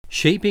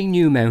Shaping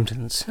New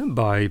Mountains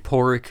by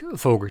Pádraig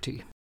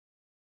Fogarty.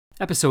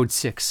 Episode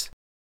 6.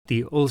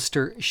 The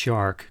Ulster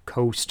Shark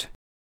Coast.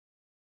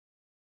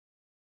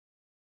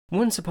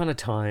 Once upon a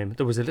time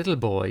there was a little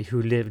boy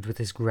who lived with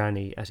his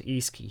granny at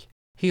Easky.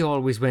 He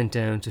always went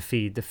down to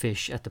feed the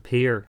fish at the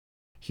pier.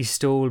 He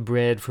stole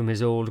bread from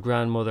his old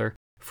grandmother,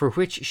 for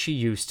which she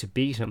used to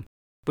beat him,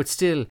 but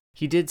still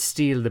he did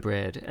steal the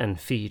bread and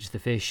feed the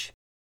fish.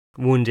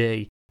 One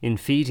day, in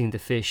feeding the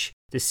fish,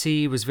 the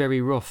sea was very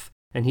rough,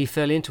 and he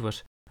fell into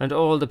it, and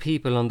all the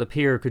people on the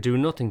pier could do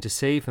nothing to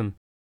save him.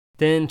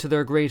 Then, to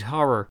their great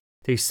horror,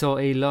 they saw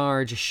a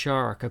large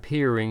shark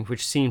appearing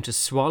which seemed to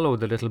swallow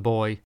the little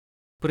boy.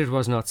 But it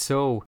was not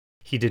so.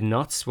 He did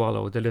not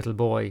swallow the little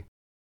boy.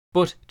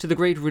 But, to the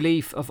great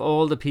relief of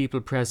all the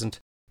people present,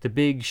 the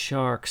big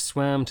shark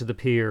swam to the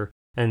pier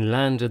and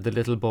landed the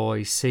little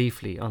boy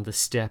safely on the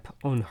step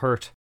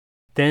unhurt.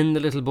 Then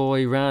the little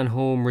boy ran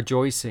home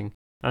rejoicing,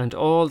 and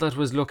all that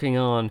was looking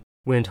on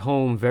went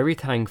home very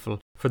thankful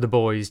for the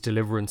boy's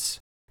deliverance.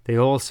 They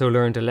also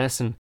learned a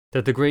lesson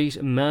that the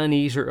great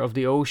man-eater of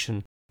the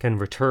ocean can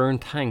return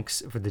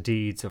thanks for the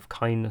deeds of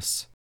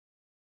kindness.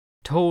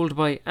 Told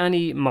by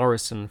Annie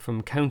Morrison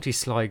from County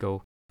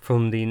Sligo,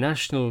 from the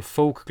National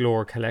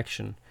Folklore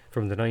Collection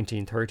from the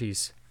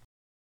 1930s.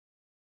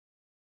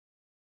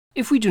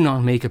 If we do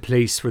not make a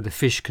place where the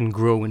fish can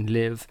grow and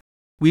live,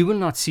 we will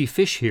not see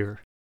fish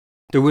here.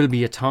 There will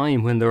be a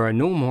time when there are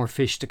no more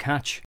fish to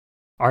catch.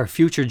 Our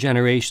future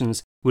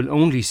generations will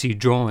only see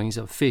drawings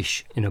of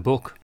fish in a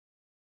book.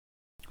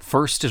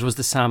 First it was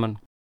the salmon.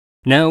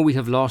 Now we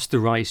have lost the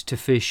right to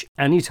fish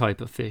any type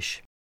of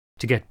fish.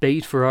 To get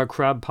bait for our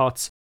crab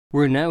pots,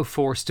 we're now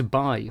forced to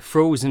buy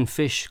frozen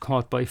fish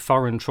caught by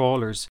foreign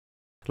trawlers.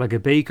 Like a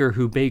baker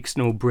who bakes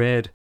no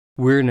bread,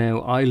 we're now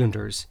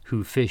islanders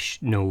who fish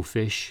no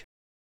fish.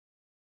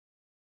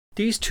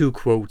 These two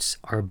quotes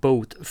are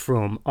both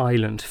from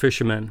island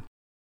fishermen.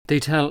 They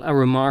tell a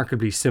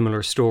remarkably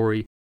similar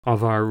story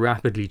of our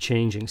rapidly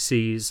changing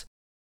seas,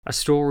 a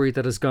story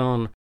that has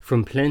gone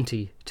from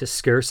plenty to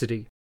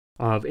scarcity,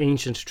 of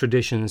ancient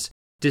traditions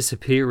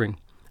disappearing,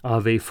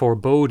 of a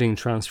foreboding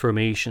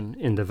transformation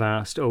in the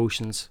vast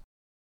oceans,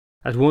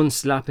 at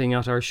once lapping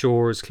at our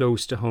shores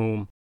close to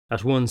home,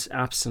 at once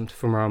absent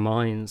from our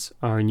minds,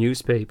 our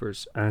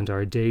newspapers, and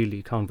our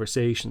daily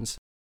conversations.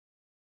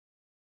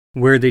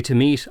 Were they to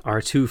meet,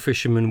 our two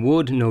fishermen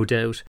would, no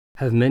doubt,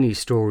 have many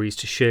stories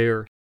to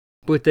share,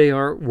 but they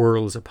are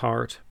worlds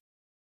apart.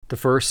 The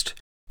first,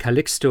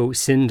 Calixto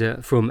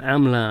Cinda from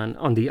Amlan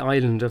on the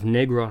island of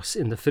Negros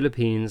in the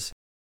Philippines.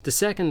 The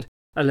second,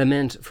 a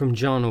lament from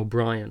John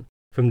O'Brien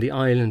from the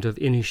island of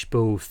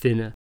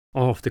Inishbofin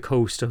off the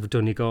coast of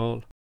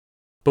Donegal.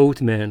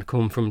 Both men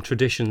come from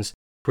traditions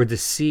where the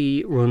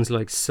sea runs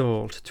like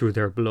salt through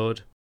their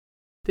blood.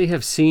 They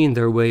have seen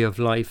their way of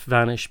life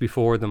vanish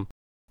before them,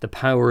 the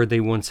power they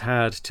once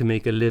had to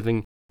make a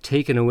living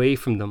taken away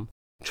from them,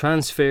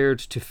 transferred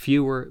to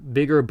fewer,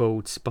 bigger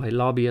boats by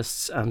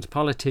lobbyists and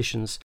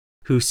politicians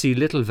who see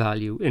little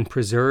value in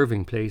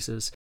preserving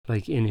places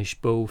like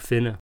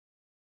Inishbofin.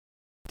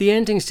 The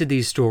endings to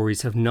these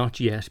stories have not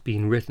yet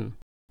been written,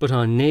 but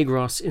on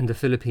Negros in the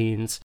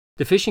Philippines,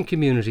 the fishing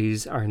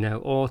communities are now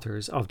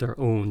authors of their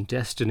own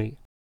destiny.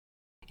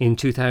 In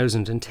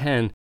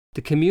 2010,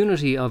 the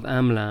community of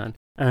Amlan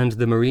and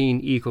the marine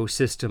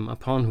ecosystem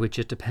upon which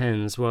it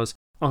depends was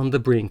on the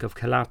brink of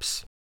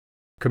collapse.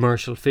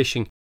 Commercial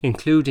fishing,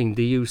 including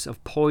the use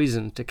of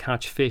poison to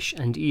catch fish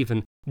and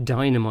even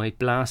dynamite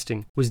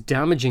blasting, was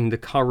damaging the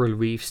coral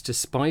reefs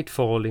despite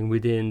falling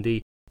within the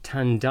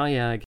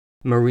Tandayag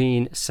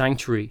Marine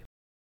Sanctuary.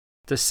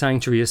 The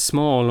sanctuary is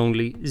small,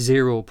 only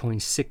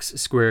 0.6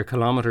 square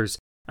kilometres,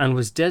 and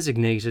was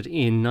designated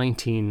in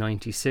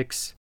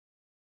 1996.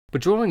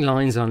 But drawing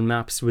lines on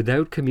maps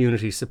without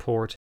community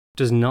support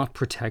does not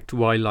protect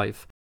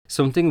wildlife,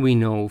 something we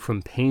know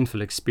from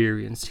painful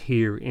experience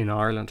here in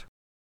Ireland.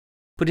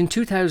 But in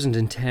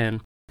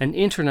 2010, an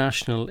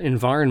international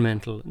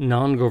environmental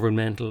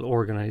non-governmental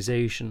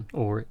organisation,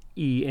 or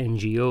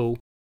ENGO,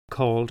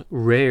 called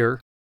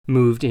RARE,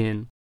 moved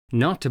in,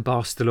 not to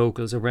boss the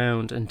locals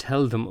around and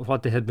tell them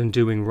what they had been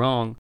doing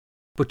wrong,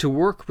 but to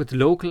work with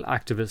local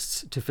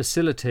activists to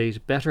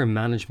facilitate better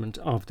management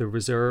of the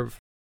reserve.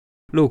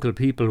 Local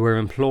people were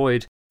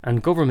employed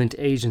and government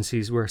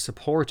agencies were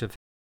supportive,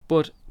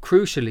 but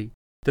crucially,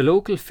 the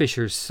local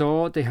fishers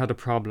saw they had a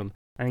problem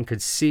and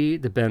could see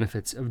the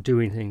benefits of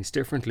doing things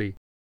differently.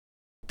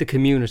 The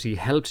community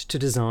helped to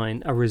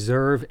design a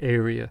reserve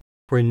area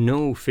where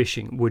no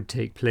fishing would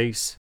take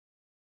place.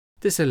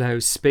 This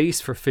allows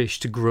space for fish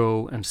to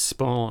grow and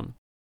spawn.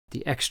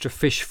 The extra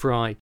fish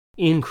fry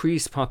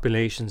increase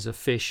populations of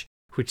fish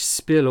which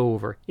spill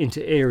over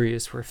into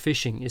areas where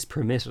fishing is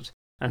permitted,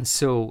 and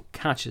so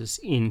catches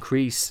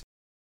increase.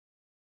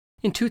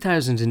 In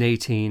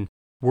 2018,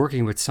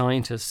 working with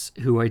scientists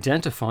who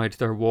identified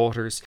their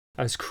waters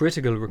as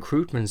critical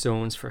recruitment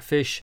zones for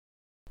fish,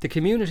 the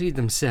community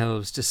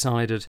themselves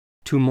decided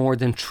to more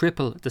than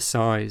triple the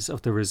size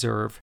of the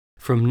reserve,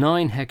 from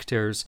 9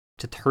 hectares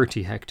to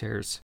 30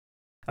 hectares.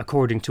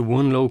 According to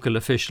one local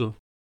official,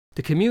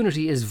 The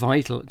community is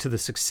vital to the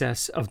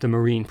success of the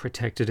marine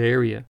protected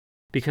area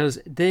because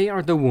they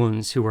are the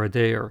ones who are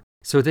there,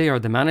 so they are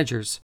the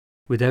managers.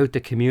 Without the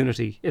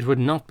community, it would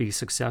not be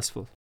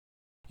successful.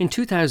 In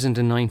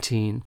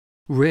 2019,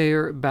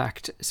 RARE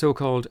backed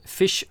so-called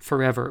Fish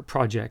Forever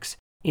projects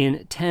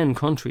in 10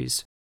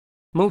 countries,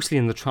 mostly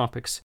in the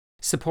tropics,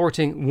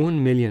 supporting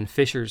 1 million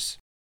fishers.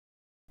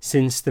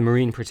 Since the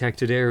marine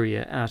protected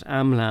area at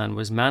Amlan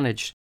was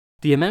managed,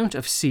 the amount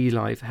of sea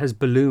life has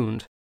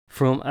ballooned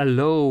from a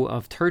low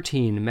of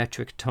 13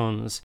 metric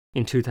tons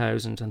in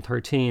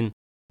 2013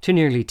 to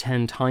nearly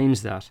 10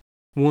 times that,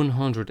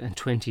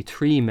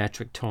 123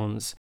 metric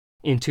tons,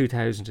 in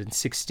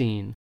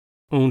 2016,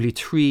 only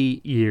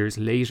 3 years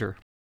later.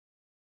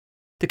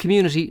 The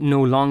community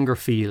no longer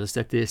feels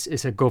that this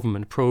is a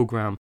government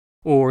programme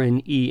or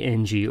an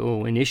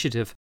ENGO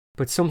initiative,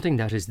 but something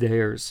that is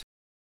theirs.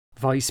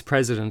 Vice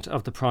President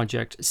of the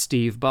project,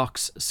 Steve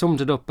Box, summed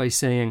it up by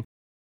saying,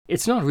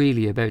 "It's not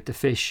really about the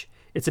fish,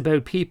 it's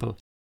about people,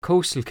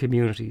 coastal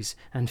communities,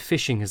 and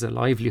fishing as a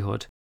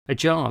livelihood, a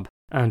job,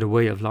 and a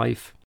way of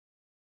life."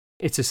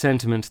 It's a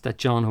sentiment that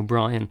John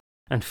O'Brien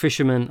and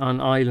fishermen on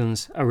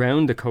islands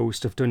around the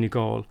coast of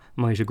Donegal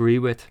might agree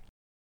with.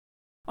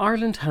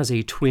 Ireland has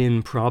a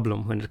twin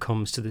problem when it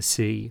comes to the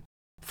sea.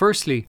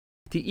 Firstly,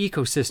 the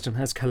ecosystem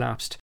has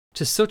collapsed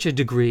to such a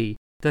degree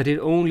that it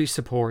only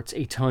supports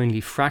a tiny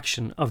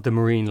fraction of the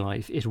marine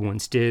life it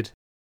once did.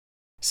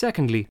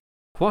 Secondly,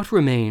 what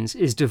remains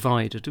is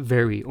divided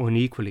very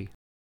unequally.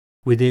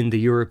 Within the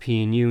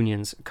European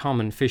Union's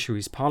Common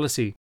Fisheries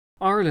Policy,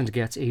 Ireland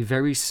gets a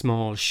very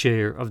small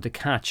share of the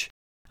catch,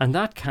 and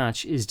that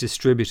catch is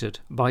distributed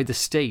by the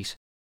state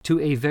to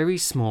a very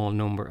small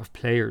number of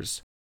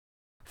players.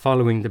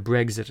 Following the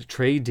Brexit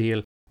trade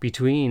deal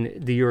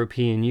between the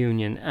European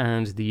Union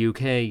and the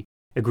UK,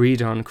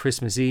 agreed on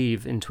Christmas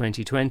Eve in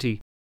 2020,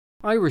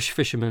 Irish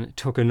fishermen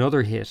took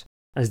another hit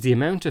as the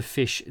amount of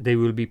fish they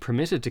will be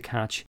permitted to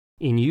catch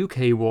in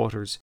UK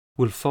waters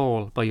will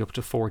fall by up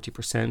to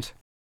 40%.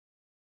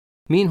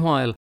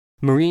 Meanwhile,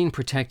 marine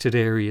protected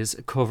areas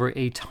cover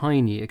a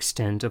tiny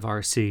extent of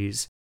our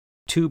seas,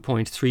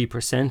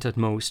 2.3% at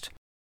most,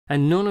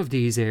 and none of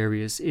these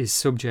areas is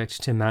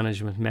subject to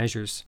management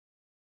measures.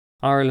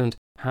 Ireland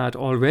had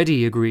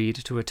already agreed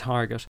to a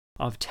target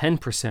of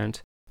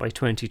 10% by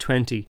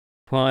 2020,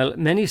 while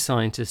many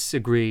scientists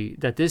agree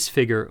that this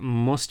figure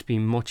must be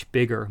much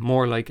bigger,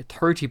 more like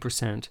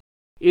 30%,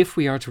 if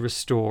we are to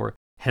restore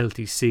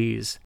healthy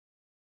seas.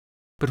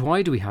 But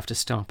why do we have to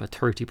stop at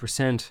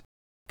 30%?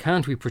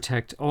 Can't we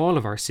protect all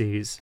of our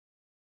seas?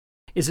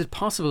 Is it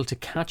possible to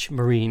catch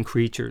marine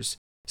creatures,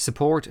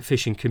 support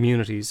fishing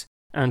communities,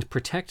 and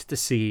protect the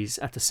seas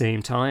at the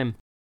same time?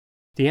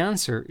 The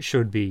answer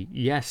should be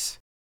yes.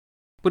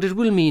 But it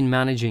will mean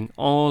managing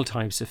all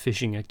types of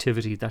fishing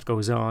activity that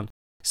goes on,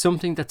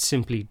 something that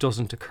simply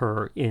doesn't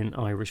occur in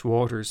Irish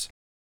waters.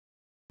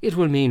 It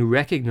will mean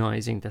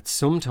recognising that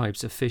some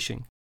types of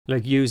fishing,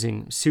 like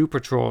using super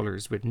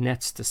trawlers with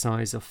nets the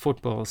size of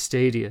football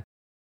stadia,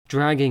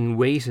 dragging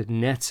weighted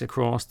nets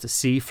across the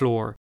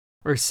seafloor,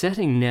 or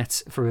setting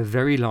nets for a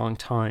very long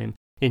time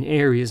in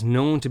areas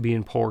known to be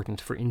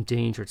important for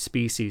endangered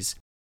species,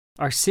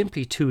 are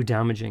simply too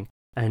damaging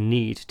and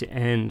need to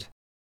end.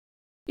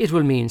 It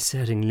will mean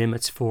setting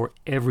limits for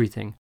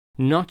everything,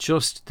 not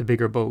just the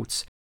bigger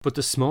boats, but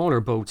the smaller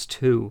boats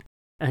too,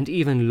 and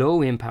even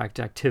low-impact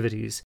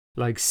activities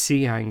like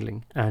sea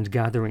angling and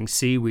gathering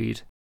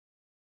seaweed.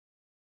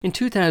 In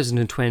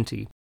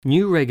 2020,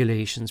 new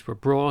regulations were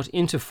brought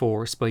into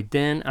force by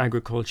then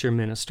Agriculture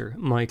Minister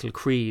Michael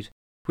Creed,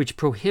 which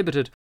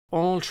prohibited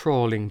all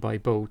trawling by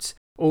boats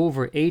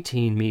over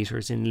 18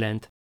 metres in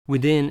length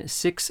within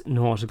 6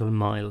 nautical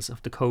miles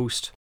of the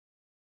coast.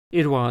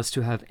 It was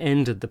to have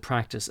ended the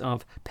practice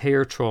of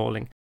pair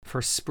trawling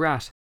for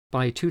sprat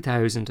by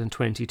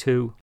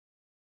 2022.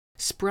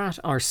 Sprat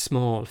are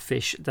small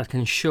fish that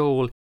can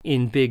shoal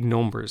in big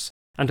numbers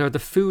and are the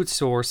food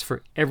source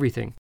for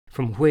everything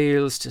from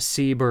whales to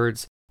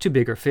seabirds to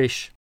bigger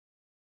fish.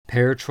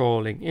 Pair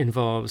trawling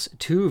involves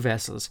 2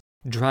 vessels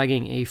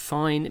dragging a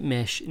fine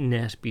mesh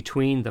net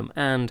between them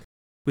and,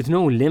 with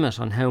no limit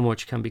on how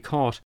much can be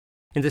caught,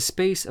 in the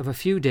space of a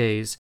few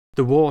days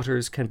the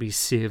waters can be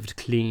sieved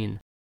clean,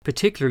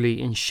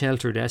 particularly in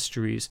sheltered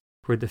estuaries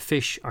where the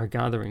fish are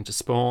gathering to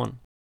spawn.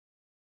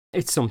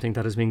 It's something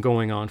that has been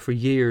going on for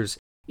years,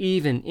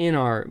 even in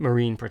our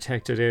marine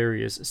protected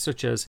areas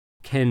such as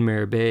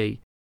Kenmare Bay,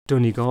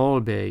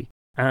 Donegal Bay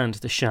and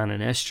the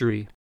Shannon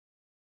Estuary.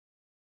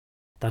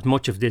 That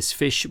much of this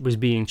fish was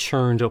being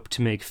churned up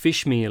to make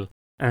fish meal,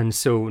 and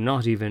so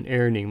not even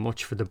earning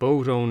much for the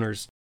boat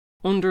owners,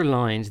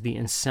 underlined the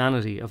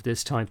insanity of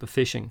this type of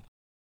fishing.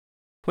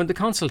 When the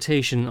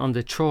consultation on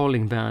the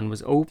trawling ban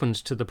was opened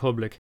to the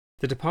public,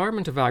 the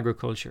Department of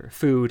Agriculture,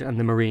 Food and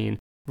the Marine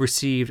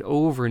received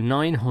over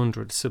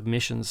 900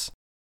 submissions.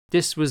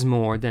 This was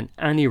more than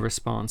any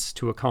response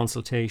to a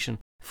consultation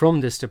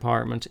from this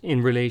department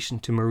in relation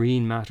to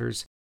marine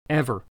matters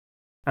ever,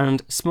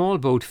 and small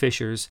boat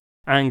fishers,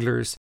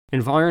 anglers,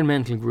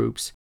 environmental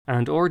groups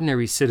and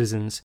ordinary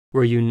citizens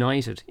were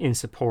united in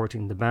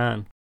supporting the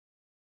ban.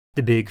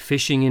 The big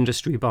fishing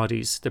industry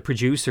bodies, the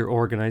producer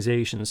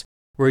organisations,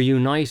 were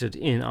united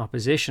in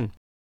opposition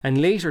and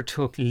later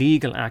took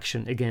legal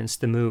action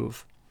against the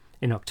move.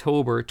 In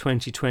October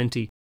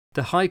 2020,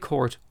 the High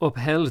Court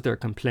upheld their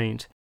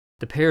complaint.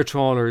 The pair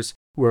trawlers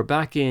were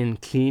back in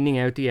cleaning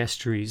out the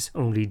estuaries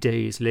only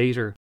days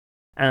later,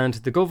 and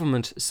the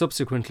government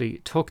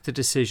subsequently took the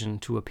decision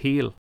to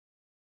appeal.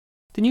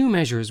 The new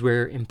measures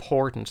were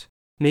important,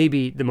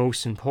 maybe the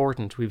most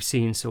important we've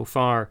seen so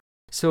far,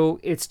 so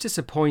it's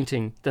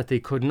disappointing that they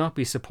could not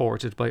be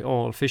supported by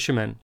all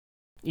fishermen.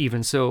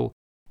 Even so,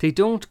 they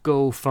don't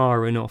go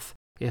far enough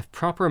if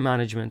proper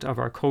management of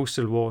our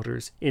coastal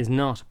waters is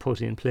not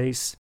put in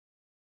place.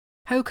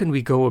 How can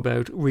we go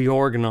about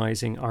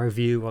reorganising our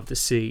view of the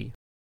sea?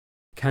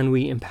 Can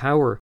we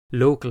empower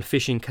local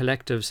fishing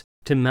collectives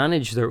to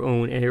manage their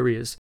own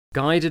areas,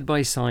 guided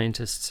by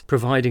scientists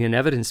providing an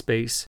evidence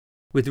base,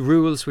 with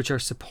rules which are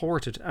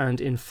supported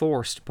and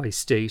enforced by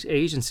state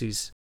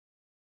agencies?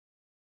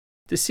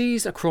 The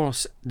seas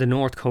across the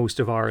north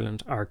coast of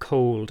Ireland are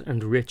cold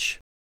and rich.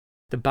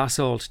 The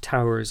basalt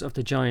towers of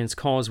the Giant's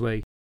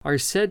Causeway are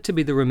said to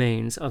be the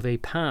remains of a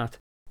path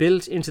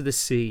built into the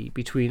sea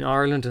between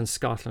Ireland and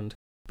Scotland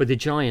by the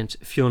giant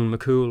Fionn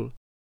McCool.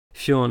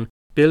 Fionn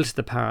built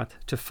the path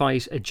to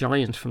fight a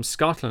giant from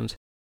Scotland,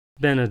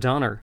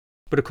 Benadonner,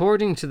 but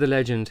according to the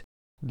legend,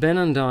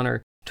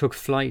 Benadonner took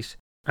flight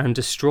and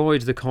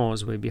destroyed the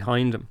causeway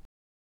behind him.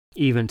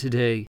 Even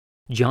today,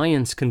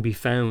 giants can be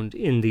found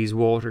in these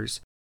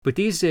waters, but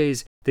these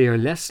days they are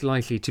less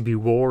likely to be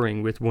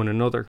warring with one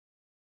another.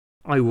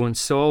 I once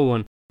saw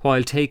one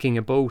while taking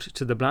a boat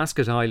to the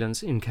Blasket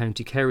Islands in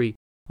County Kerry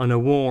on a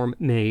warm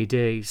May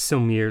day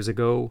some years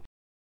ago.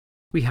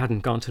 We hadn't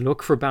gone to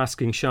look for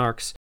basking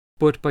sharks,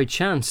 but by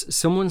chance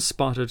someone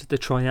spotted the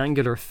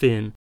triangular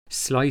fin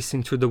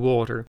slicing through the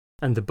water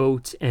and the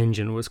boat's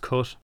engine was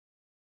cut.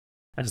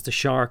 As the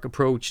shark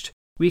approached,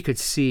 we could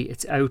see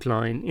its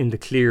outline in the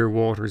clear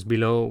waters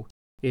below,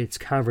 its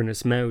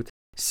cavernous mouth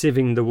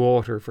sieving the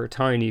water for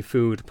tiny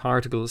food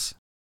particles.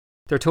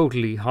 They're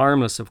totally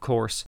harmless, of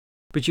course,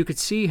 but you could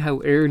see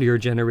how earlier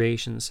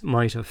generations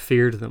might have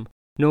feared them,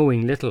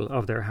 knowing little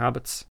of their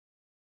habits.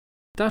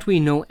 That we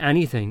know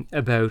anything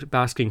about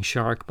basking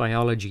shark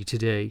biology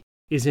today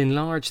is in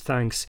large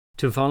thanks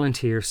to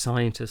volunteer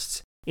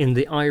scientists in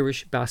the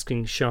Irish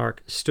Basking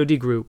Shark Study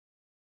Group,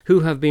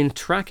 who have been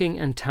tracking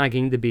and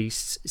tagging the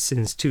beasts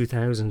since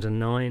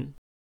 2009.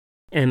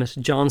 Emmett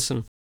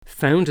Johnson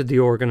founded the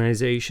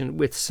organisation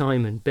with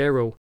Simon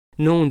Barrow,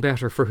 known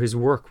better for his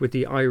work with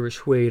the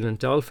Irish Whale and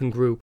Dolphin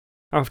Group,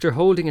 after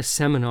holding a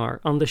seminar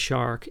on the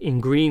shark in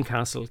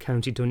Greencastle,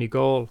 County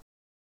Donegal.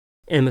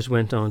 Emmett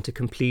went on to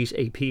complete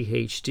a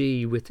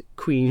PhD with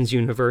Queen's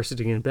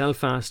University in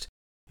Belfast,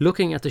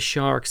 looking at the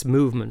shark's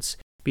movements,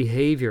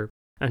 behaviour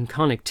and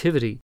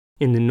connectivity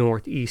in the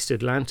North East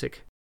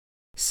Atlantic.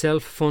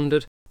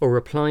 Self-funded or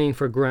applying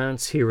for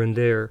grants here and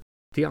there,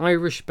 the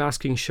Irish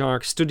Basking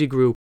Shark Study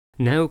Group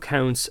now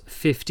counts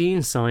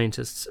 15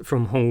 scientists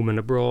from home and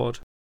abroad.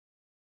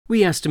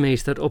 We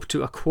estimate that up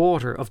to a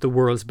quarter of the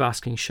world's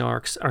basking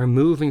sharks are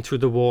moving through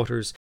the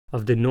waters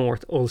of the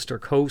North Ulster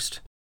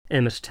coast,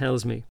 Emmett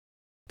tells me.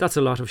 That's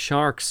a lot of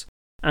sharks,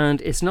 and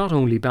it's not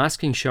only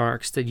basking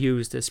sharks that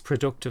use this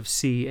productive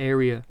sea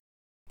area.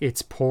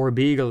 It's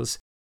porbeagles,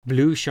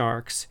 blue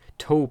sharks,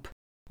 taupe,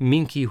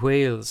 minke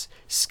whales,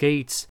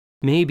 skates,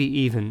 maybe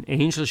even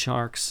angel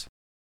sharks.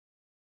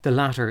 The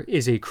latter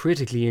is a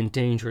critically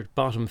endangered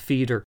bottom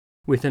feeder,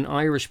 with an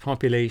Irish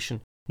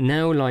population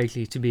now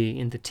likely to be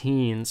in the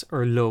teens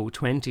or low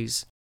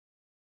 20s.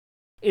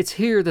 It's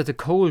here that the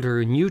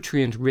colder,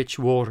 nutrient-rich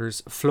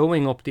waters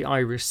flowing up the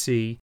Irish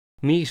Sea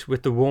meet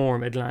with the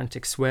warm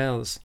Atlantic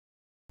swells.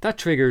 That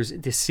triggers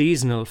the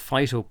seasonal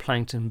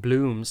phytoplankton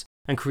blooms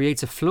and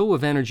creates a flow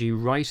of energy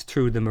right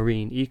through the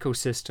marine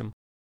ecosystem,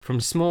 from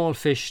small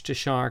fish to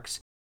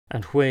sharks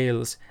and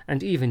whales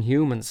and even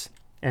humans,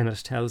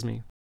 Emmett tells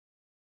me.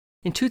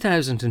 In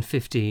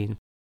 2015,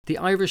 the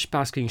Irish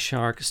Basking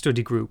Shark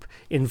Study Group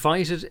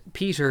invited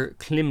Peter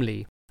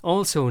Climley,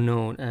 also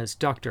known as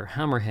Dr.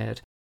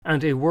 Hammerhead,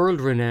 and a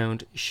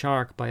world-renowned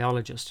shark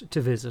biologist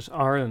to visit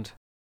Ireland.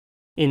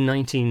 In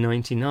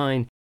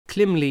 1999,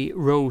 Climley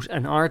wrote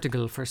an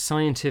article for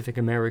Scientific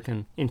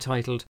American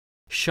entitled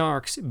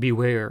Sharks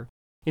Beware,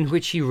 in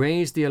which he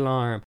raised the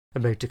alarm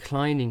about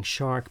declining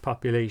shark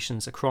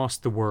populations across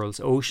the world's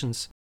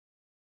oceans.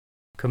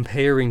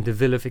 Comparing the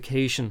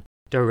vilification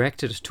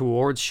directed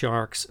towards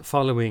sharks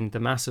following the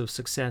massive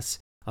success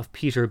of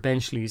Peter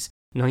Benchley's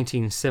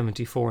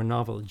 1974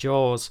 novel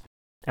Jaws,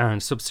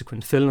 and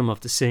subsequent film of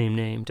the same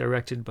name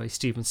directed by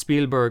Steven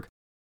Spielberg,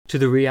 to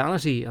the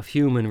reality of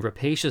human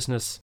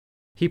rapaciousness,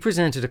 he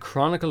presented a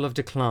chronicle of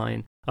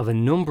decline of a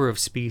number of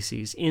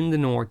species in the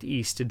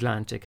northeast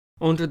Atlantic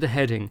under the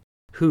heading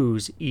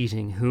Who's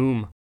Eating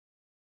Whom?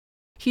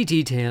 He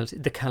detailed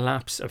the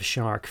collapse of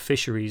shark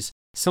fisheries,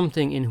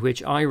 something in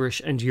which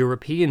Irish and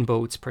European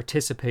boats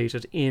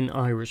participated in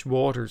Irish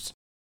waters,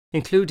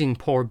 including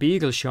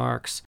porbeagle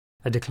sharks,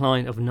 a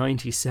decline of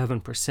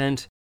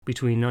 97%,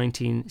 between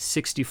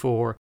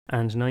 1964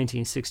 and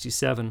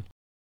 1967,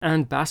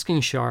 and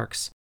basking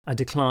sharks, a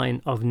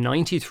decline of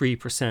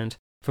 93%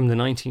 from the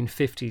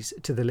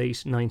 1950s to the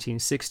late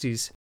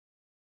 1960s.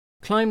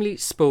 Clymley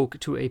spoke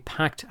to a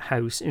packed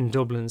house in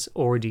Dublin's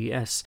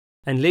RDS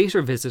and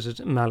later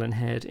visited Malin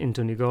Head in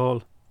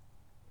Donegal.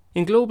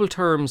 In global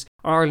terms,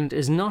 Ireland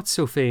is not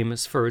so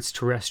famous for its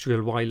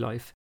terrestrial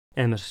wildlife,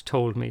 Emmett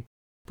told me,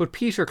 but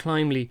Peter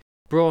Clymley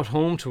brought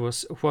home to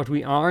us what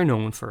we are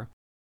known for,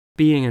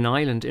 being an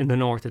island in the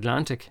North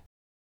Atlantic.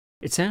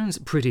 It sounds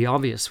pretty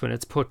obvious when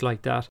it's put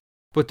like that,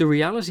 but the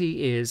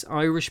reality is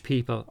Irish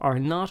people are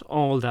not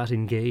all that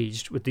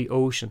engaged with the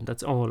ocean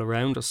that's all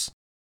around us.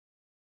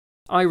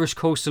 Irish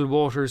coastal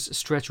waters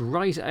stretch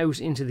right out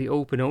into the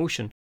open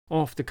ocean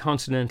off the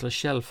continental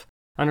shelf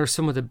and are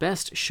some of the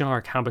best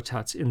shark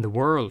habitats in the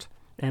world,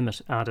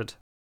 Emmett added.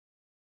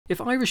 If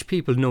Irish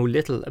people know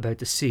little about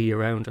the sea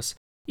around us,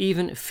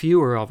 even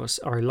fewer of us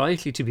are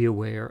likely to be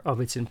aware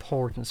of its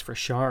importance for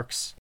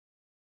sharks.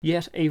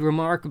 Yet a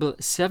remarkable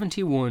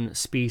 71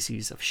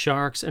 species of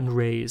sharks and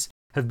rays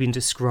have been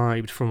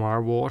described from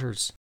our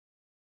waters.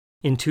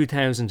 In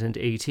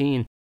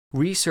 2018,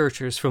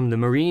 researchers from the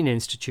Marine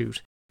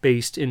Institute,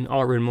 based in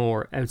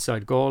Oranmore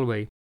outside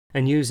Galway,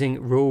 and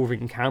using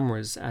roving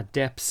cameras at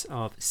depths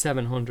of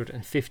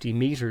 750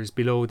 metres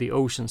below the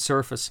ocean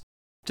surface,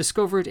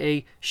 discovered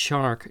a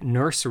shark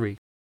nursery,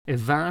 a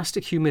vast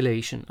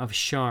accumulation of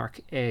shark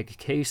egg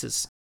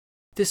cases.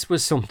 This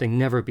was something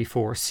never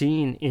before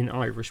seen in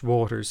Irish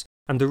waters,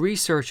 and the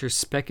researchers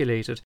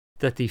speculated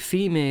that the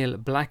female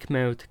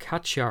blackmouth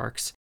cat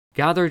sharks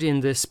gathered in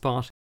this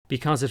spot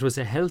because it was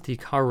a healthy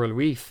coral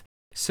reef,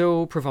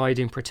 so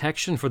providing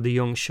protection for the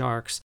young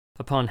sharks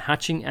upon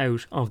hatching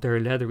out of their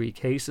leathery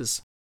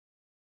cases.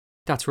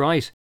 That's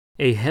right,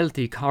 a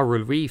healthy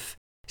coral reef,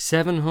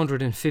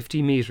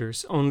 750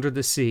 metres under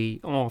the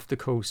sea off the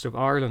coast of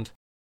Ireland.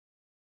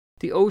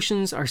 The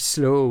oceans are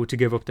slow to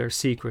give up their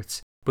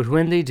secrets, but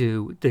when they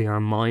do, they are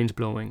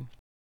mind-blowing.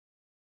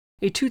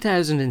 A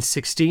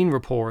 2016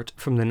 report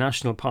from the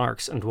National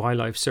Parks and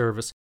Wildlife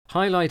Service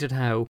highlighted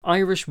how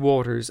Irish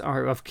waters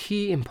are of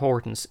key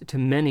importance to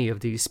many of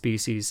these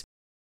species,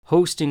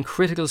 hosting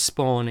critical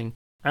spawning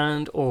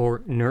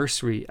and/or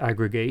nursery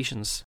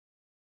aggregations.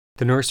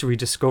 The nursery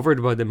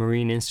discovered by the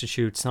Marine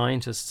Institute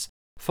scientists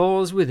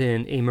falls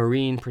within a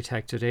marine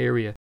protected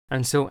area,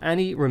 and so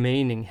any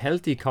remaining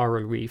healthy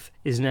coral reef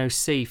is now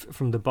safe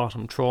from the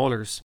bottom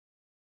trawlers.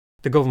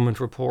 The government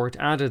report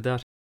added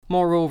that,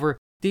 moreover,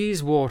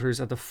 these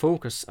waters are the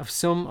focus of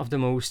some of the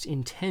most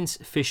intense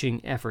fishing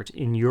effort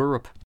in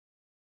Europe.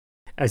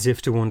 As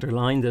if to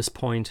underline this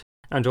point,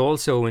 and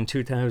also in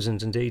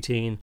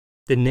 2018,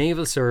 the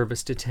Naval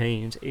Service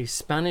detained a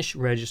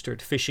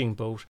Spanish-registered fishing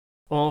boat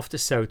off the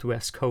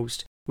southwest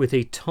coast with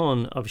a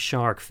ton of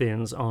shark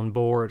fins on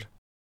board.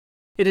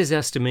 It is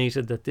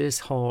estimated that this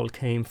haul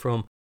came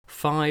from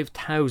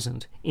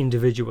 5,000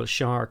 individual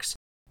sharks,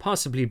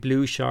 possibly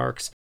blue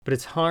sharks, but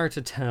it's hard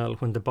to tell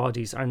when the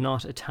bodies are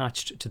not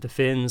attached to the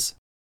fins,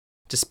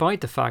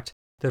 despite the fact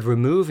that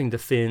removing the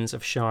fins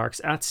of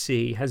sharks at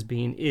sea has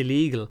been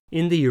illegal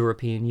in the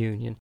European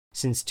Union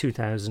since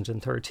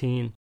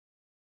 2013.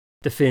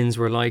 The fins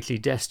were likely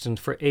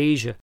destined for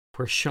Asia,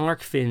 where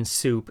shark fin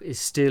soup is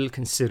still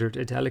considered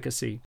a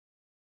delicacy.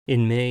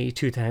 In May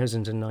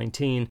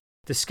 2019,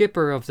 the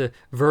skipper of the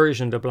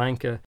Virgen de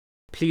Blanca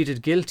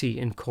pleaded guilty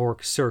in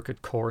Cork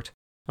Circuit Court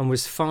and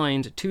was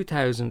fined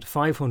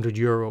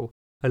 €2,500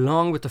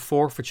 along with the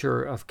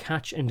forfeiture of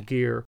catch and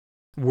gear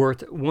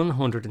worth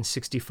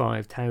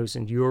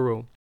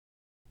 €165,000.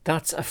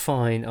 That's a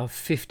fine of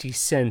 50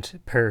 cents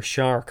per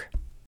shark.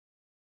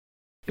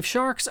 If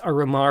sharks are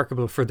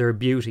remarkable for their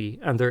beauty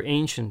and their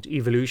ancient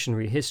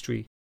evolutionary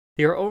history,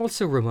 they are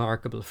also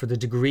remarkable for the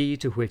degree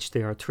to which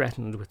they are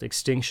threatened with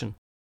extinction.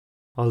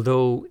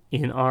 Although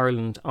in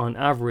Ireland on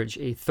average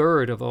a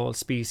third of all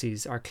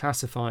species are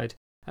classified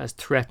as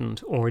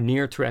threatened or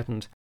near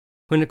threatened,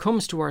 when it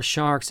comes to our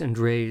sharks and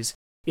rays,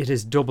 it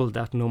is double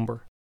that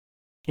number.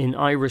 In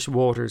Irish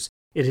waters,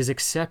 it is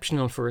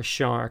exceptional for a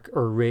shark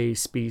or ray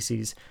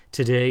species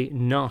today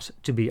not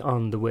to be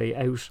on the way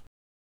out.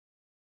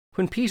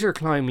 When Peter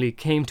Clymley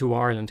came to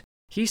Ireland,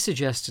 he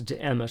suggested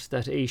to Emmett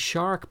that a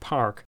shark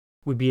park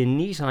would be a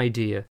neat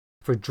idea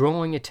for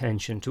drawing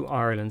attention to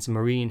Ireland's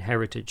marine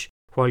heritage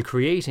while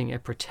creating a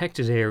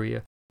protected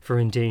area for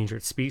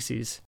endangered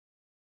species.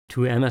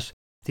 To Emmett,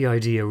 the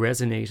idea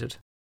resonated.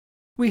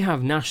 We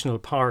have national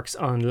parks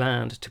on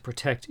land to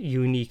protect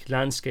unique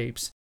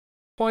landscapes.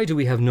 Why do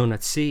we have none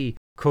at sea,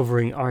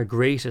 covering our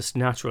greatest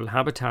natural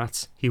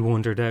habitats? He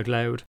wondered out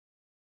loud.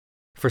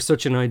 For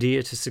such an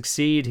idea to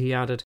succeed, he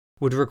added,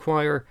 would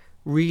require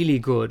really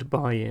good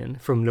buy-in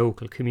from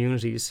local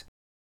communities.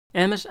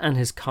 Emmett and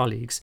his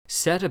colleagues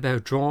set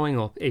about drawing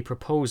up a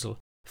proposal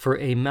for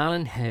a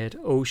Malin Head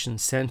Ocean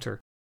Centre,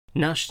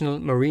 National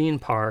Marine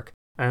Park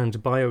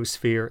and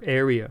Biosphere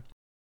Area.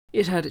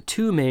 It had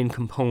two main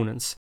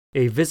components,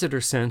 a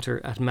visitor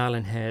centre at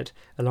Malin Head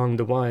along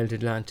the Wild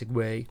Atlantic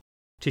Way,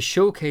 to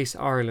showcase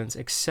Ireland's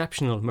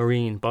exceptional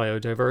marine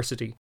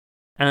biodiversity,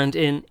 and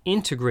an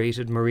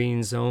integrated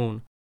marine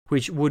zone,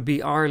 which would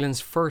be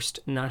Ireland's first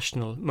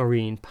national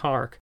marine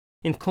park,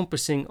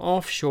 encompassing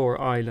offshore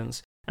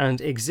islands and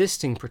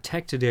existing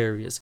protected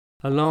areas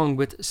along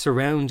with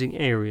surrounding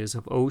areas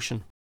of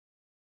ocean.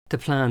 The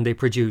plan they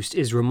produced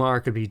is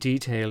remarkably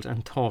detailed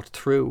and thought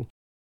through.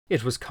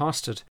 It was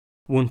costed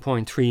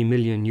 €1.3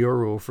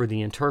 million for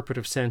the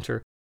interpretive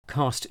centre,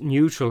 cost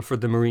neutral for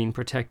the marine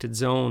protected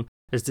zone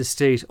as the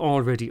state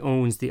already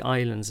owns the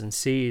islands and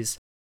seas,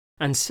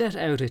 and set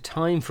out a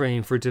time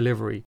frame for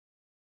delivery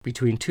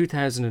between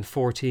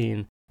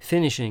 2014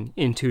 finishing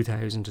in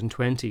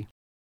 2020.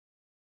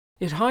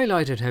 It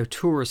highlighted how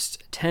tourists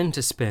tend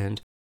to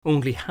spend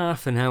only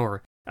half an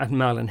hour at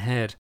Malin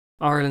Head,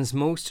 Ireland's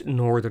most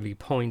northerly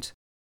point,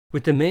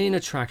 with the main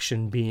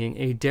attraction being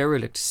a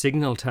derelict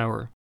signal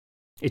tower.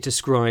 It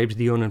described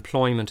the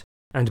unemployment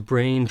and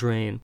brain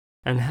drain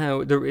and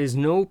how there is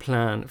no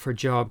plan for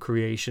job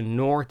creation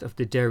north of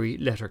the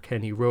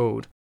Derry-Letterkenny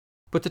Road,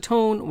 but the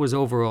tone was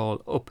overall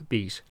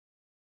upbeat.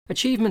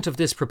 Achievement of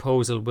this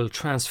proposal will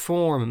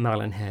transform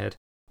Malin Head,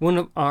 one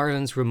of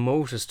Ireland's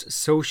remotest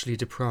socially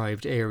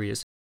deprived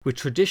areas with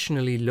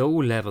traditionally low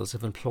levels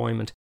of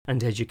employment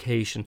and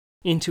education,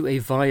 into a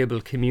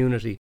viable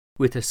community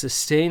with a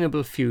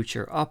sustainable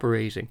future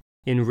operating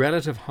in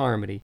relative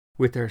harmony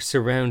with their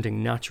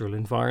surrounding natural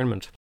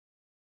environment.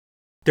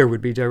 There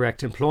would be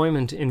direct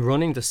employment in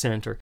running the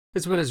centre,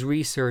 as well as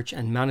research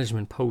and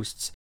management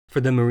posts for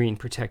the marine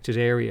protected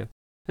area,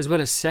 as well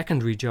as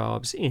secondary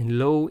jobs in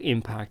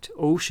low-impact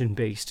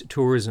ocean-based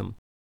tourism,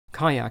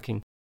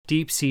 kayaking,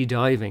 deep-sea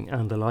diving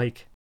and the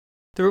like.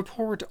 The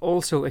report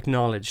also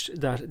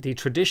acknowledged that the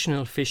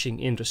traditional fishing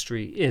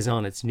industry is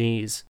on its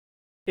knees.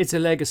 It's a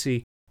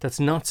legacy that's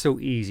not so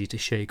easy to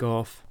shake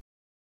off.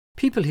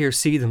 People here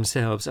see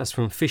themselves as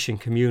from fishing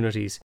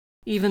communities,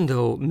 even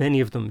though many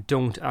of them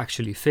don't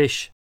actually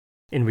fish.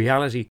 In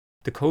reality,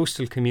 the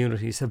coastal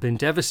communities have been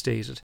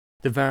devastated.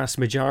 The vast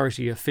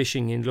majority of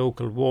fishing in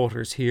local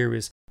waters here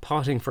is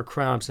potting for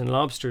crabs and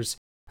lobsters,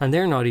 and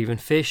they're not even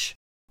fish,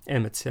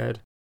 Emmett said.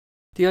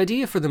 The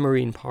idea for the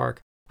marine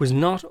park was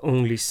not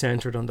only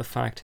centred on the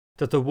fact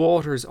that the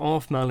waters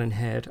off Malin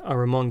Head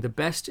are among the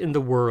best in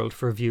the world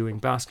for viewing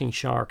basking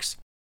sharks,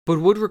 but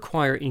would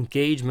require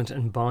engagement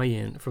and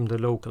buy-in from the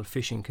local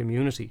fishing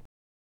community.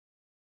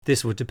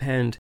 This would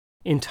depend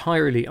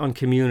entirely on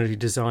community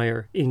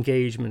desire,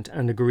 engagement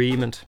and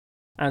agreement.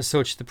 As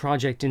such, the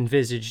project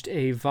envisaged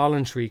a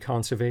voluntary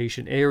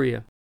conservation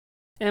area.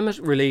 Emmett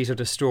related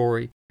a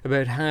story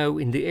about how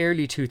in the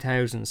early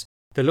 2000s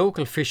the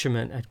local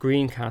fishermen at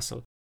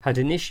Greencastle had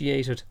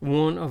initiated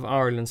one of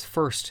Ireland's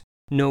first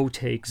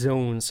no-take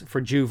zones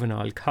for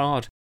juvenile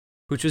cod,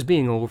 which was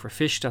being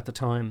overfished at the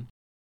time.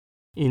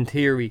 In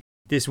theory,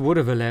 this would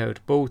have allowed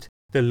both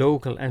the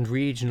local and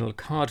regional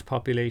cod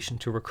population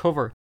to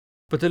recover,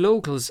 but the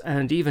locals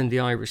and even the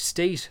Irish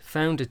state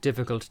found it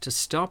difficult to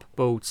stop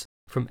boats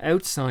from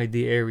outside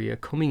the area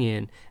coming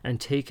in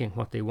and taking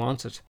what they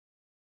wanted.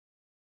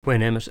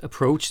 When Emmett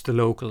approached the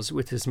locals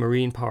with his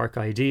marine park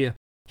idea,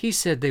 he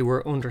said they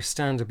were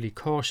understandably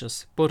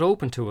cautious, but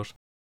open to it.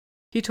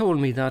 He told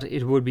me that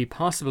it would be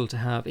possible to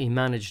have a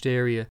managed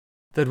area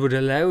that would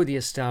allow the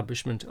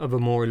establishment of a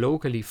more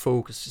locally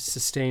focused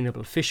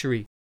sustainable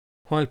fishery,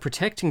 while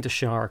protecting the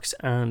sharks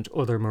and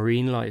other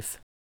marine life.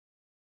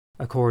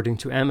 According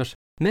to Emmett,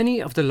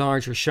 many of the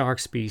larger shark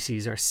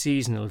species are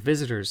seasonal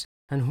visitors,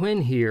 and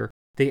when here,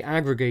 they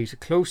aggregate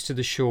close to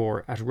the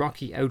shore at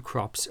rocky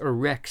outcrops or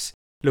wrecks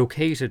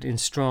located in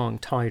strong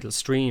tidal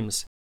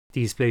streams.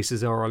 These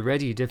places are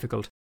already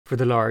difficult for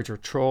the larger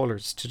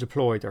trawlers to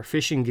deploy their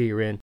fishing gear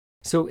in,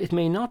 so it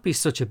may not be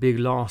such a big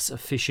loss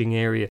of fishing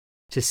area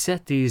to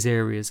set these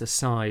areas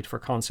aside for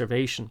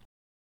conservation.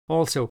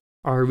 Also,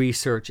 our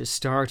research is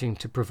starting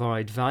to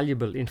provide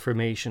valuable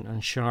information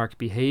on shark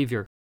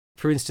behaviour.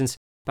 For instance,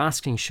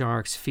 basking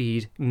sharks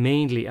feed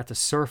mainly at the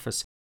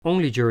surface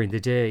only during the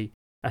day.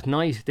 At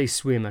night they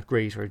swim at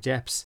greater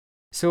depths.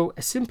 So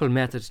a simple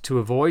method to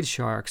avoid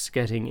sharks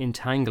getting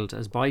entangled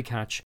as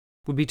bycatch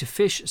would be to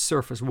fish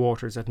surface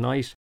waters at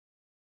night.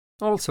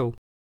 Also,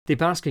 the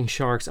basking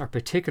sharks are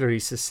particularly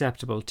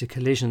susceptible to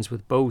collisions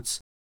with boats,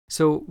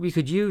 so we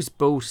could use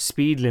boat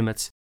speed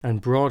limits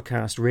and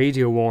broadcast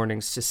radio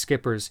warnings to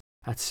skippers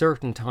at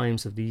certain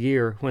times of the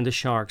year when the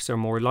sharks are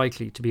more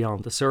likely to be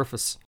on the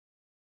surface.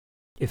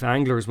 If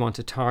anglers want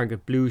to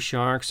target blue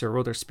sharks or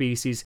other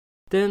species,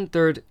 then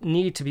there'd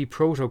need to be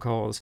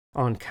protocols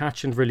on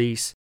catch and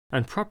release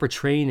and proper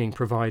training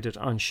provided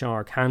on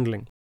shark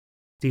handling.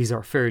 These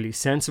are fairly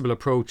sensible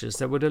approaches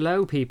that would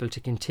allow people to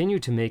continue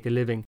to make a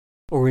living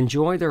or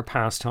enjoy their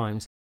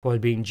pastimes while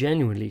being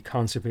genuinely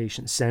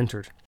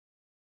conservation-centred.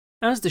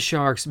 As the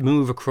sharks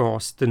move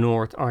across the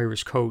North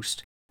Irish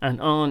coast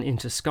and on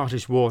into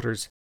Scottish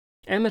waters,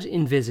 Emmett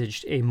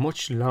envisaged a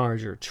much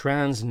larger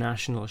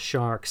transnational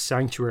shark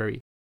sanctuary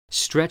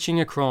stretching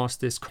across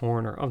this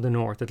corner of the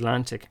North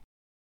Atlantic.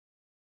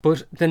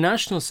 But the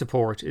national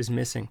support is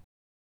missing.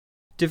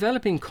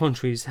 Developing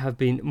countries have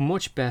been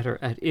much better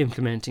at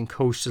implementing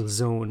coastal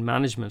zone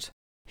management.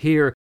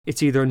 Here,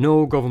 it's either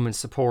no government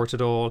support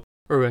at all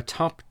or a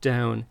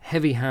top-down,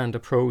 heavy-hand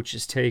approach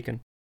is taken.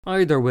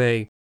 Either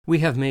way, we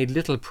have made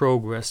little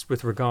progress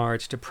with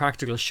regard to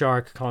practical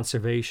shark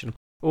conservation,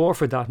 or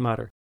for that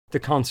matter, the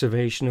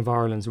conservation of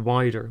Ireland's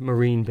wider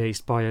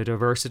marine-based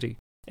biodiversity,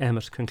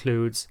 Emmett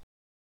concludes.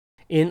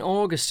 In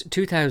August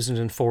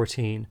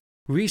 2014,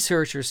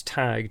 researchers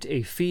tagged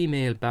a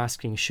female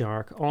basking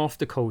shark off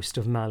the coast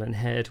of Malin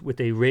Head with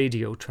a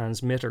radio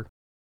transmitter.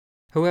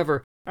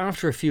 However,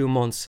 after a few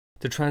months,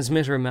 the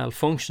transmitter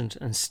malfunctioned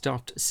and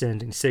stopped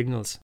sending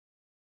signals.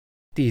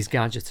 These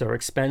gadgets are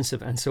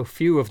expensive and so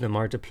few of them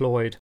are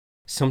deployed.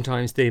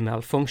 Sometimes they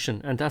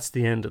malfunction and that's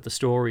the end of the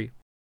story.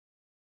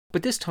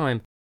 But this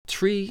time,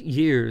 3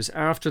 years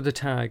after the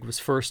tag was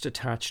first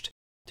attached,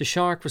 the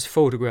shark was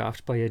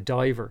photographed by a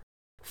diver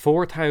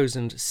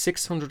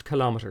 4,600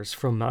 kilometres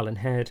from Malin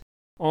Head,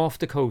 off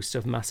the coast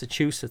of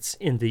Massachusetts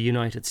in the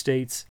United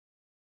States.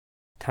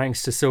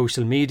 Thanks to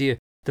social media,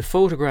 the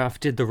photograph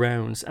did the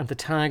rounds and the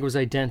tag was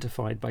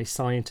identified by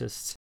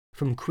scientists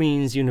from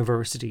Queen's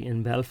University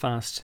in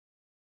Belfast.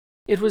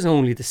 It was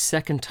only the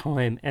second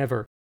time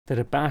ever that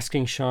a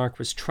basking shark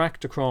was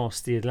tracked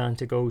across the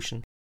Atlantic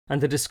Ocean,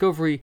 and the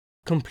discovery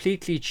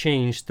completely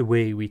changed the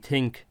way we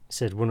think,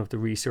 said one of the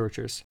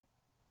researchers.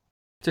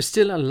 There's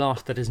still a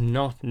lot that is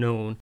not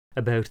known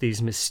about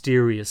these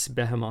mysterious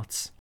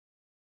behemoths.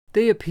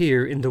 They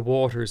appear in the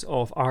waters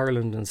off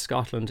Ireland and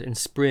Scotland in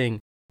spring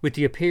with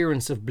the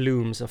appearance of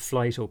blooms of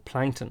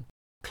phytoplankton,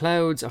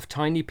 clouds of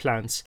tiny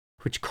plants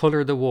which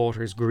colour the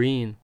waters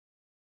green.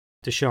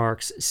 The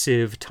sharks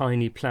sieve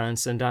tiny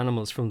plants and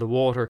animals from the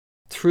water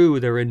through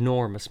their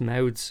enormous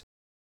mouths.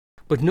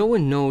 But no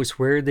one knows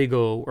where they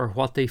go or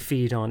what they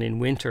feed on in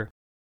winter,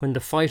 when the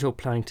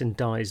phytoplankton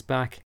dies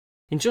back,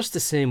 in just the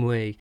same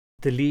way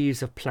the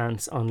leaves of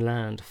plants on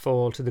land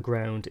fall to the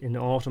ground in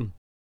autumn.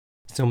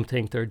 Some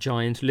think they're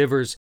giant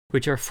livers,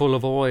 which are full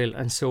of oil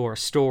and so are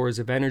stores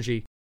of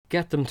energy,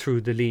 get them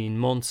through the lean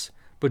months,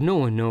 but no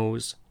one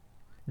knows.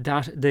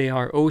 That they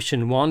are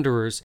ocean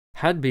wanderers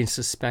had been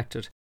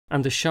suspected,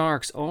 and the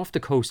sharks off the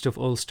coast of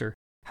Ulster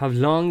have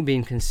long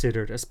been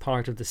considered as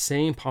part of the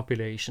same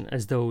population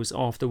as those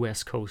off the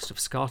west coast of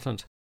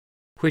Scotland,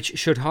 which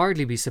should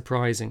hardly be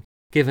surprising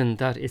given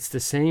that it's the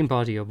same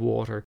body of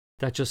water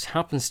that just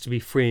happens to be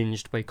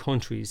fringed by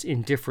countries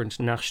in different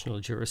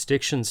national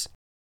jurisdictions.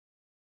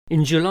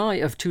 In July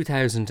of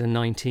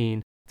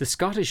 2019, the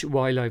Scottish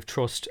Wildlife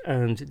Trust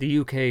and the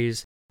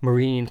UK's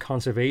Marine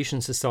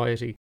Conservation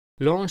Society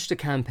launched a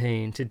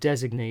campaign to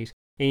designate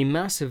a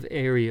massive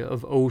area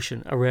of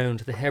ocean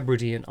around the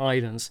Hebridean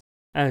Islands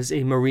as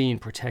a marine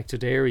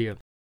protected area,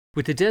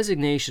 with the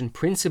designation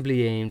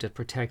principally aimed at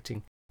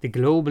protecting the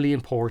globally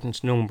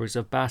important numbers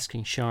of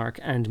basking shark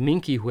and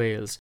minke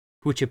whales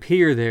which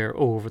appear there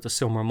over the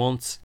summer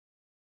months.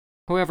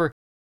 However,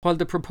 while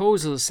the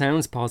proposal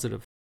sounds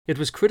positive, it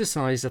was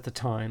criticised at the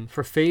time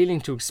for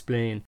failing to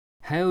explain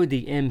how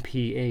the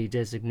MPA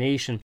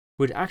designation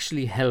would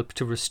actually help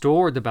to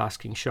restore the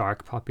basking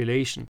shark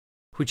population,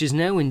 which is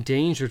now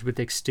endangered with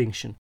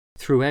extinction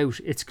throughout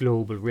its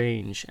global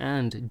range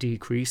and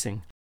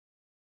decreasing.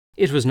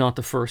 It was not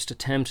the first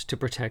attempt to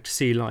protect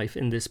sea life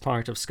in this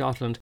part of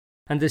Scotland,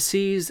 and the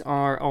seas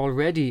are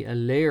already a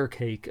layer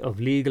cake of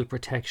legal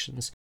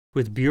protections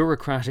with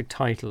bureaucratic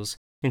titles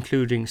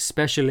including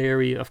Special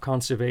Area of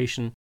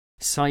Conservation,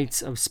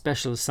 Sites of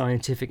Special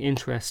Scientific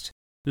Interest,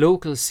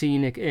 Local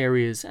Scenic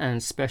Areas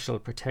and Special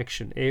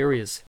Protection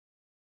Areas.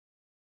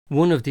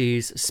 One of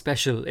these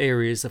Special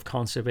Areas of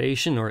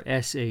Conservation, or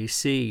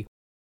SAC,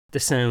 the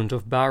Sound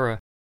of Barra,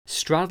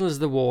 straddles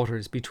the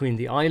waters between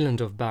the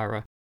island of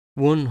Barra,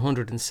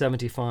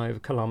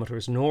 175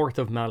 kilometres north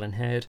of Malin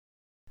Head,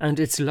 and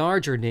its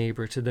larger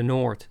neighbour to the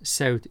north,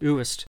 South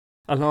Uist,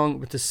 along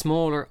with the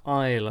smaller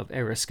Isle of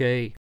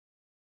Eriskay.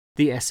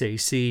 The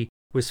SAC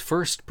was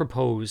first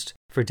proposed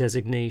for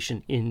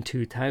designation in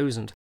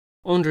 2000,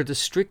 under the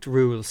strict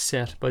rules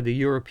set by the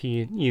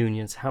European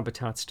Union's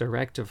Habitats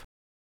Directive,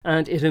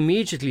 and it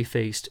immediately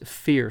faced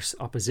fierce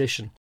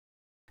opposition.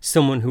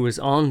 Someone who was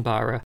on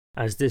Barra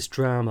as this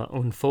drama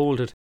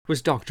unfolded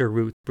was Dr.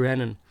 Ruth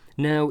Brennan,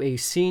 now a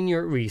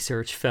senior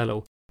research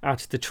fellow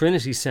at the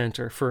Trinity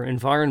Centre for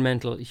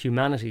Environmental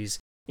Humanities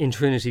in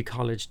Trinity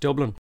College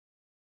Dublin.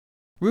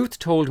 Ruth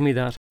told me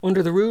that,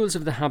 under the rules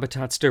of the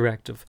Habitats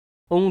Directive,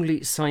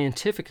 only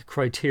scientific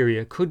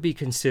criteria could be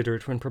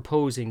considered when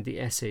proposing the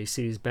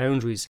SAC's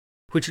boundaries,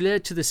 which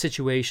led to the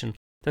situation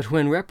that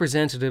when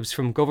representatives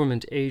from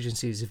government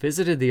agencies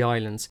visited the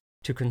islands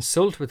to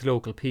consult with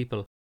local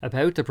people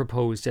about the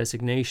proposed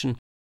designation,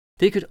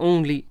 they could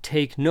only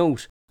take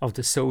note of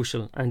the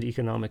social and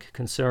economic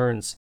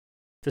concerns.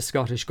 The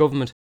Scottish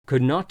Government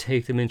could not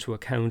take them into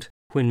account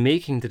when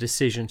making the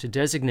decision to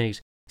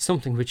designate,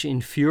 something which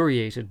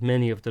infuriated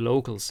many of the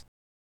locals.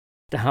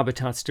 The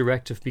Habitats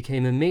Directive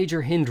became a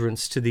major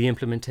hindrance to the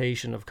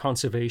implementation of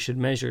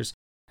conservation measures,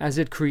 as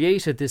it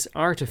created this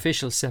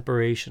artificial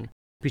separation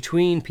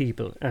between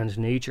people and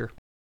nature.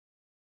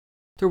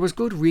 There was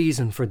good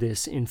reason for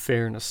this, in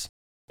fairness.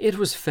 It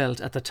was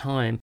felt at the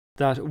time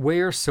that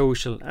where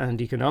social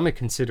and economic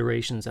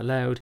considerations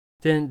allowed,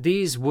 then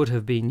these would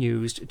have been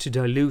used to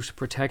dilute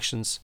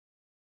protections.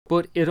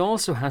 But it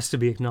also has to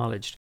be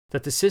acknowledged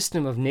that the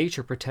system of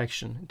nature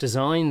protection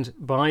designed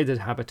by the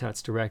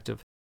Habitats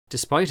Directive,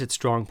 despite its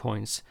strong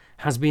points,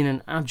 has been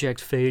an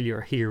abject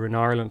failure here in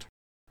Ireland.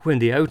 When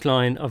the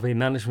outline of a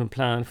management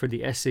plan for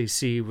the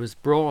SAC was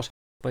brought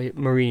by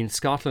Marine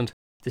Scotland,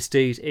 the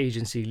state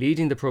agency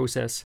leading the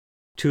process,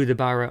 to the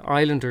Barra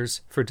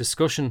Islanders for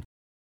discussion,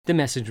 the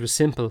message was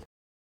simple.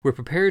 We're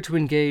prepared to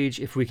engage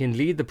if we can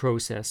lead the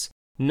process,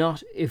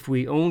 not if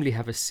we only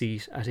have a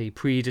seat at a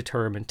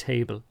predetermined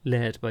table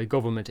led by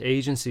government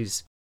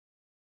agencies.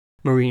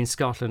 Marine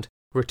Scotland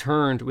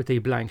returned with a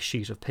blank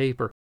sheet of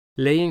paper,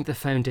 laying the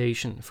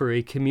foundation for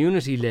a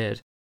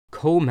community-led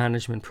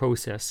co-management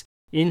process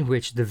in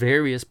which the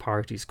various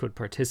parties could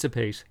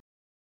participate.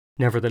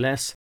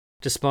 Nevertheless,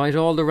 despite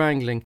all the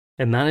wrangling,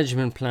 a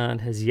management plan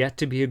has yet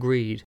to be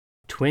agreed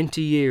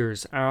 20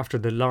 years after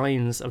the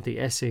lines of the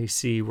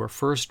SAC were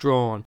first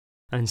drawn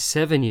and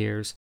 7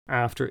 years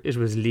after it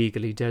was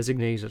legally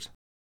designated.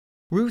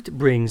 Ruth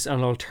brings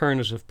an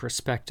alternative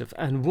perspective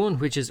and one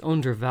which is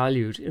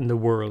undervalued in the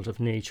world of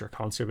nature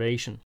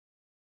conservation.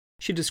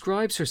 She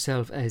describes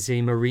herself as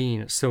a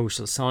marine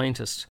social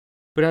scientist,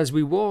 but as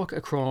we walk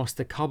across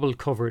the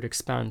cobble-covered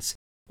expanse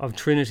of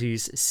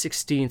Trinity's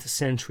 16th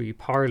century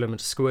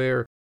Parliament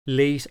Square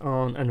late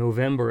on a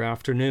November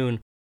afternoon,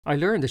 I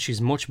learn that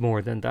she's much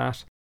more than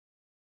that.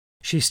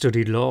 She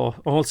studied law,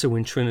 also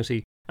in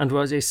Trinity, and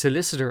was a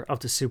solicitor of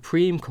the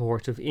Supreme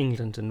Court of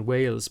England and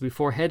Wales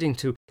before heading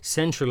to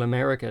Central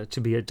America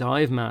to be a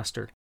dive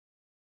master.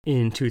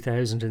 In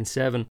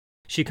 2007,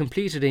 she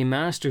completed a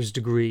master's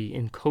degree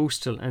in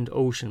coastal and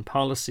ocean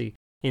policy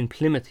in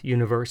Plymouth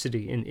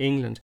University in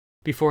England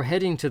before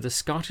heading to the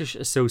Scottish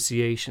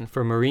Association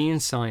for Marine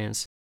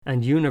Science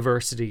and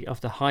University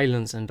of the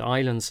Highlands and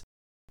Islands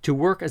to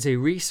work as a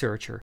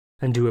researcher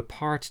and do a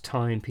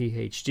part-time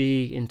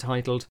PhD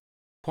entitled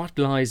What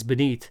Lies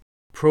Beneath?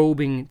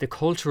 Probing the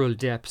Cultural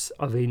Depths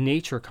of a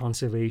Nature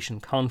Conservation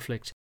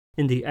Conflict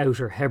in the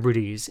Outer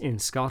Hebrides in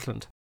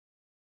Scotland.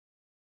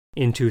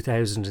 In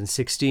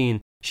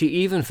 2016, she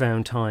even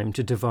found time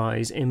to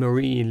devise a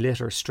marine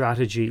litter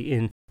strategy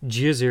in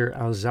Jizr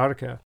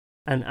al-Zarqa,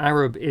 an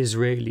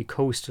Arab-Israeli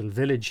coastal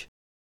village.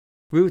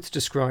 Ruth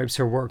describes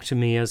her work to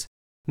me as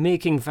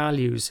making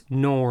values,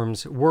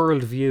 norms,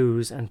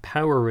 worldviews and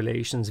power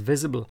relations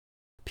visible.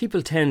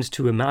 People tend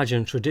to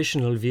imagine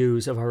traditional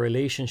views of our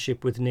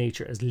relationship with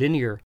nature as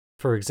linear,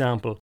 for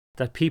example,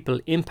 that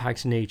people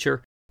impact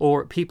nature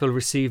or people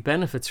receive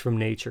benefits from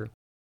nature.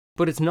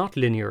 But it's not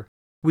linear.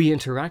 We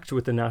interact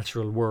with the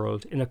natural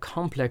world in a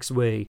complex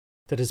way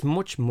that is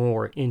much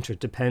more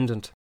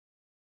interdependent.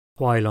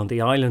 While on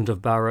the island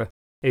of Barra,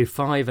 a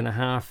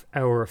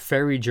 5.5-hour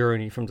ferry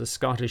journey from the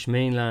Scottish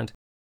mainland,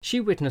 she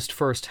witnessed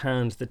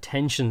firsthand the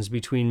tensions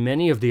between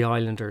many of the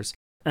islanders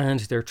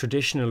and their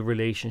traditional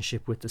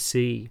relationship with the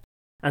sea,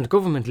 and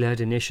government-led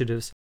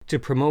initiatives to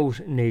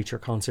promote nature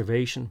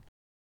conservation.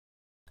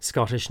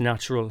 Scottish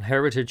Natural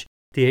Heritage,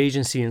 the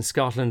agency in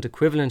Scotland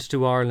equivalent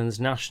to Ireland's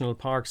National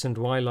Parks and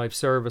Wildlife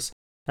Service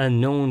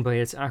and known by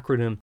its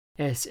acronym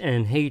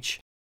SNH,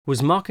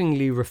 was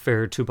mockingly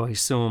referred to by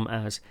some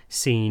as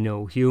See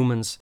No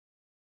Humans.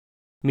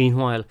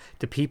 Meanwhile,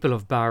 the people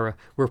of Barra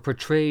were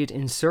portrayed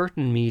in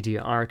certain media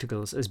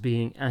articles as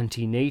being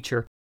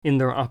anti-nature in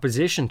their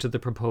opposition to the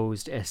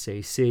proposed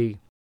SAC.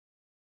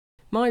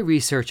 My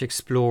research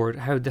explored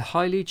how the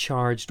highly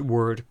charged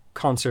word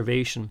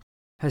conservation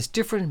has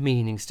different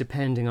meanings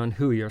depending on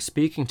who you're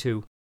speaking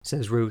to,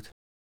 says Ruth.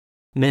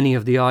 Many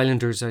of the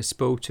islanders I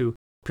spoke to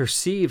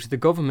perceived the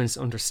government's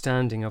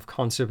understanding of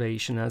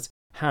conservation as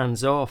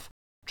hands-off,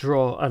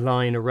 draw a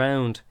line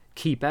around,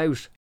 keep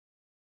out.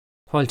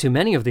 While to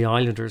many of the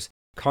islanders,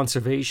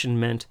 conservation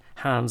meant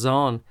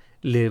hands-on,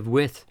 live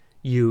with,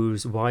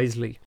 use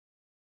wisely.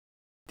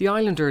 The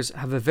islanders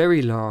have a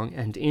very long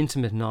and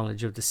intimate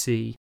knowledge of the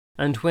sea,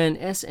 and when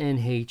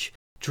SNH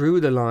drew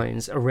the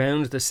lines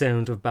around the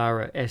Sound of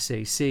Barra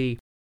SAC,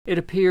 it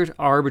appeared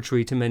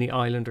arbitrary to many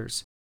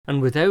islanders,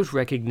 and without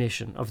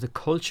recognition of the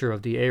culture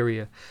of the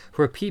area,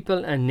 where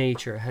people and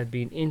nature had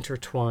been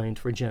intertwined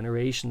for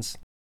generations.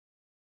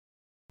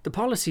 The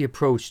policy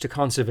approach to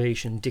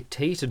conservation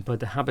dictated by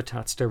the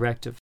Habitats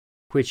Directive,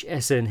 which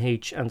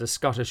SNH and the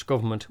Scottish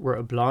Government were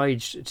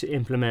obliged to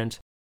implement,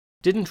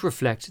 didn't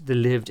reflect the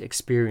lived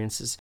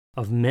experiences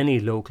of many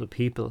local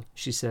people,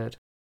 she said.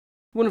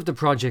 One of the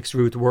projects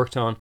Ruth worked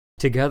on,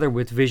 together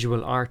with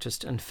visual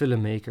artist and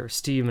filmmaker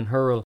Stephen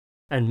Hurrell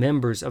and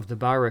members of the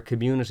Barra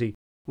community,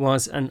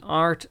 was an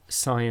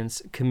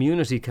art-science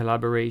community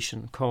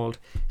collaboration called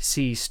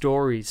Sea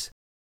Stories,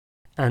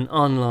 an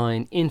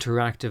online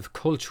interactive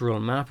cultural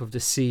map of the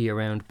sea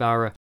around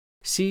Barra.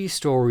 Sea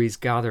Stories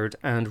gathered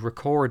and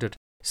recorded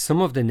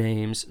some of the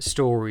names,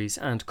 stories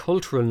and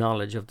cultural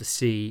knowledge of the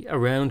sea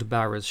around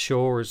Barra's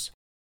shores,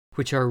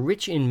 which are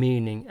rich in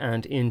meaning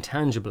and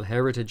intangible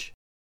heritage.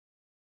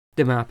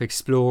 The map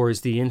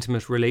explores the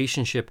intimate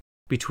relationship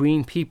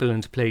between people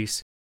and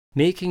place,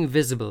 making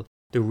visible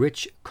the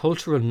rich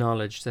cultural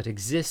knowledge that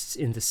exists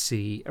in the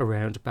sea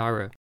around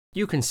Barra,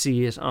 You can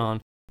see it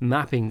on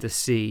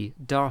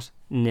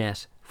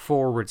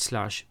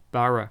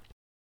mappingthesea.net/Barra.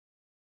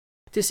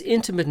 This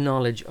intimate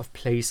knowledge of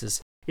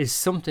places is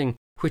something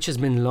which has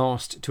been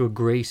lost to a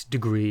great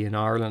degree in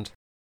Ireland.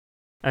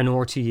 An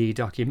RTE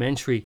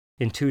documentary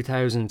in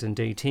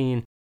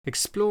 2018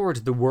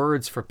 explored the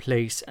words for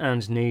place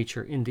and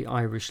nature in the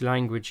Irish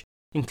language,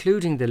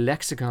 including the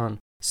lexicon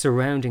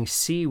surrounding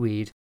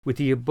seaweed with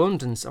the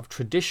abundance of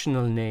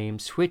traditional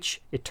names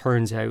which, it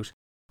turns out,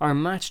 are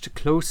matched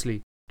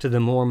closely to the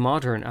more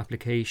modern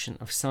application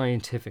of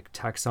scientific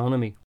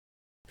taxonomy.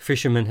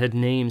 Fishermen had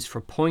names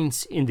for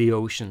points in the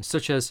ocean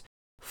such as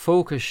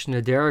Focus na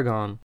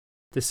Dergan,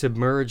 the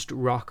submerged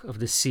rock of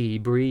the sea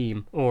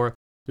bream, or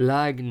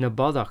Lag na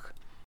Bodach,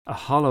 a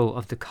hollow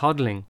of the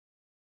codling,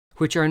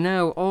 which are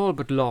now all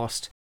but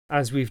lost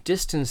as we've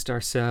distanced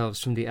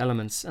ourselves from the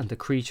elements and the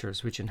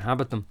creatures which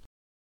inhabit them.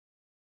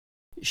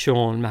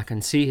 Sean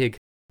McAnsehig,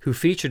 who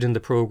featured in the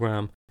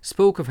programme,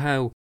 spoke of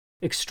how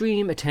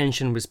extreme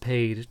attention was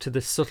paid to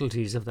the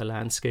subtleties of the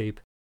landscape.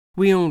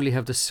 We only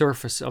have the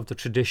surface of the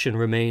tradition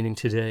remaining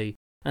today,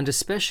 and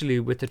especially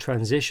with the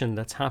transition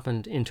that's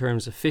happened in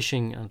terms of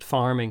fishing and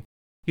farming,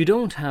 you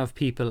don't have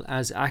people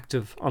as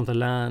active on the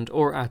land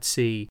or at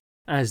sea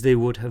as they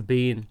would have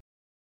been.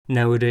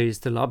 Nowadays,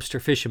 the lobster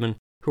fishermen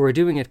who are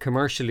doing it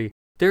commercially,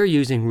 they're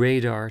using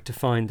radar to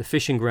find the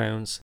fishing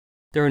grounds.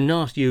 They're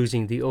not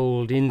using the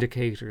old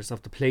indicators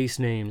of the place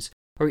names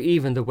or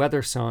even the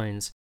weather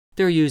signs.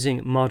 They're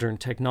using modern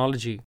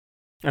technology.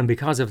 And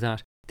because of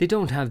that, they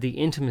don't have the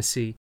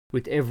intimacy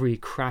with every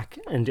crack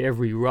and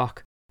every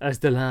rock as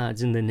the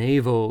lads in the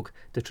Navogue,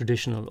 the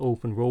traditional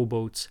open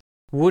rowboats,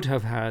 would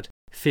have had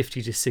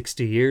 50 to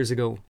 60 years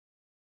ago.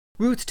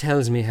 Ruth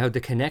tells me how the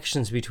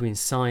connections between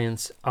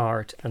science,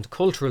 art and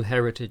cultural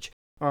heritage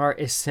are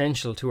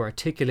essential to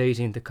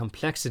articulating the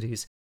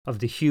complexities of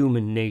the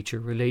human-nature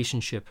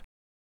relationship.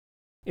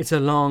 It's a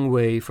long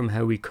way from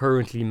how we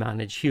currently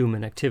manage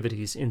human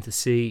activities in the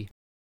sea.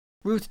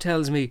 Ruth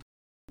tells me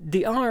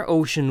the Our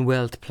Ocean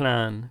Wealth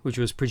Plan, which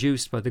was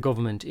produced by the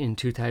government in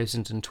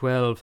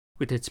 2012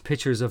 with its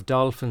pictures of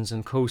dolphins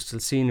and coastal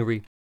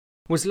scenery,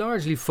 was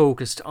largely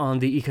focused on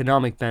the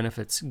economic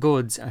benefits,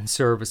 goods and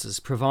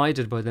services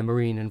provided by the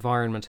marine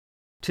environment,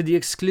 to the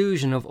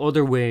exclusion of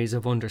other ways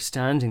of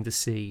understanding the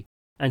sea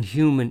and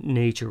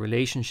human-nature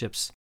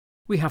relationships.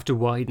 We have to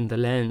widen the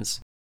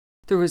lens.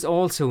 There is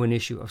also an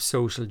issue of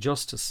social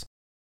justice.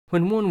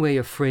 When one way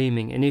of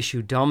framing an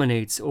issue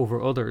dominates over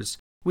others,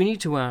 we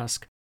need to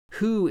ask,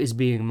 who is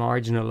being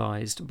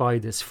marginalised by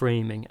this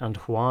framing and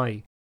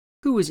why?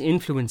 Who is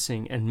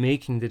influencing and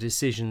making the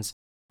decisions,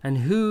 and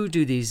who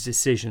do these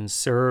decisions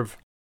serve?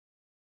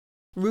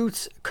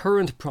 Ruth's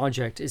current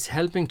project is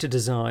helping to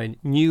design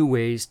new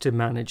ways to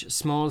manage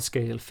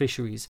small-scale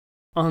fisheries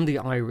on the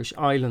Irish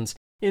Islands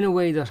in a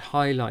way that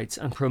highlights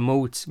and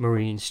promotes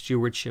marine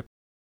stewardship.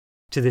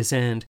 To this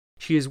end,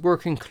 she is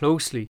working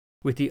closely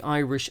with the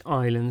Irish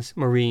Islands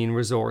Marine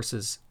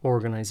Resources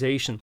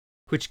Organisation,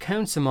 which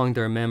counts among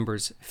their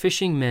members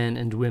fishing men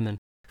and women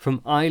from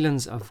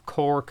islands of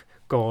Cork,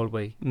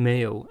 Galway,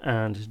 Mayo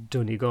and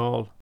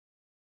Donegal.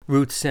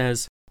 Ruth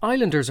says,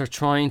 islanders are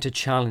trying to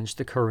challenge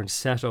the current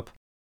setup.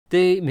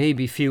 They may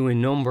be few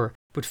in number,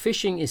 but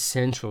fishing is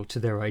central to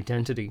their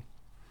identity.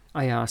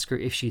 I ask her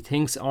if she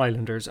thinks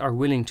islanders are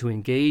willing to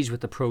engage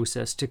with the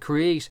process to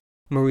create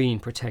marine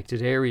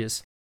protected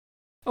areas.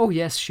 Oh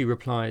yes, she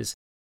replies,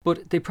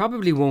 but they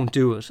probably won't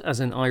do it as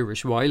an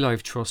Irish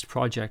Wildlife Trust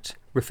project,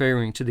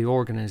 referring to the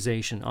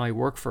organisation I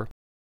work for.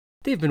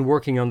 They've been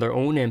working on their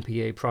own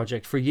MPA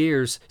project for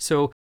years,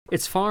 so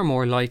it's far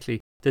more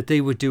likely that they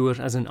would do it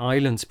as an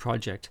islands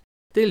project.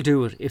 They'll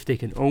do it if they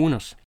can own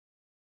it.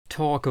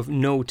 Talk of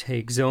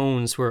no-take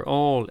zones where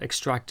all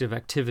extractive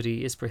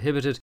activity is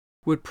prohibited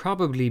would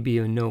probably be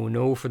a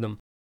no-no for them.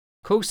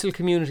 Coastal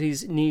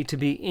communities need to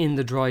be in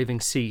the driving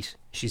seat,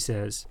 she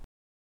says.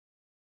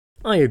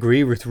 I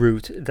agree with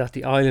Ruth that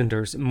the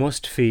islanders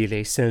must feel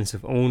a sense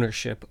of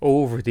ownership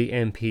over the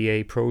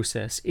MPA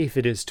process if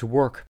it is to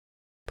work.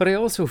 But I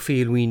also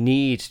feel we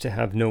need to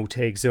have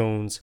no-take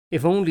zones,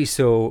 if only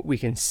so we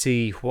can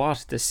see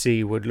what the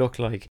sea would look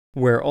like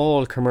were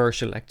all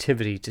commercial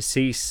activity to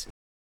cease.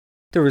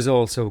 There is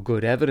also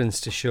good evidence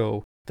to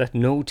show that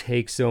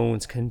no-take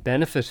zones can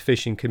benefit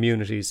fishing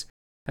communities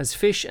as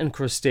fish and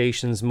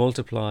crustaceans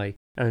multiply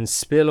and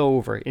spill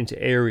over into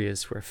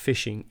areas where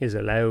fishing is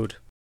allowed.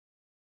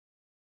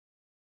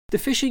 The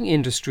fishing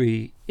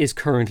industry is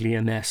currently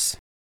a mess.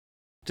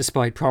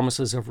 Despite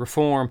promises of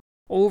reform,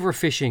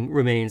 overfishing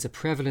remains a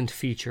prevalent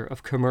feature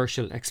of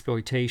commercial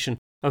exploitation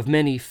of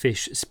many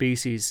fish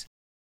species.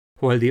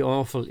 While the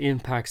awful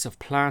impacts of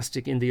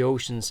plastic in the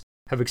oceans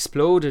have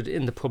exploded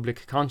in the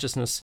public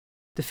consciousness,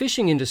 the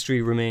fishing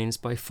industry remains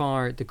by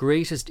far the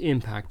greatest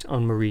impact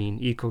on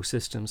marine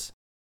ecosystems.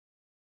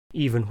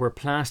 Even where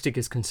plastic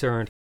is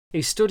concerned,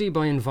 a study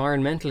by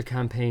environmental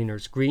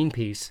campaigners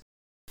Greenpeace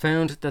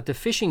found that the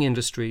fishing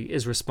industry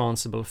is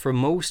responsible for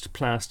most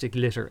plastic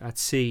litter at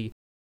sea,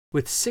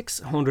 with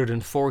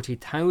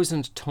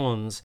 640,000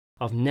 tonnes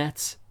of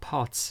nets,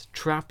 pots,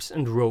 traps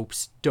and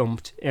ropes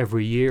dumped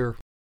every year.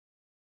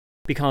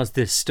 Because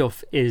this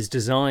stuff is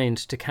designed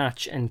to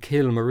catch and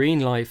kill marine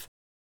life,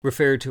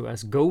 referred to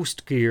as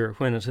ghost gear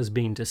when it has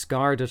been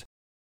discarded,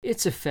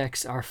 its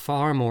effects are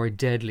far more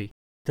deadly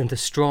than the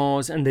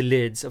straws and the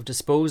lids of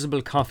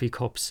disposable coffee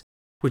cups,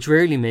 which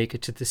rarely make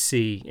it to the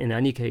sea in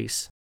any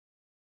case.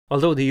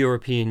 Although the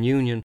European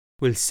Union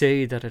will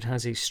say that it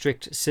has a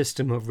strict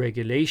system of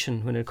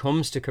regulation when it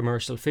comes to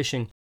commercial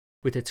fishing,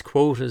 with its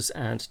quotas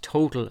and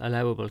total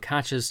allowable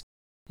catches,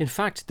 in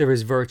fact there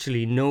is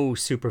virtually no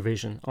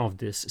supervision of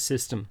this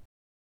system.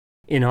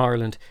 In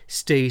Ireland,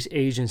 state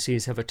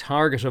agencies have a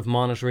target of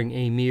monitoring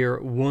a mere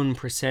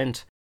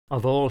 1%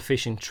 of all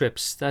fishing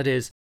trips, that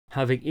is,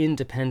 having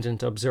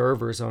independent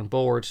observers on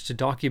board to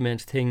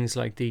document things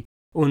like the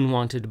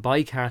unwanted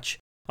bycatch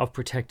of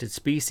protected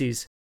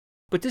species,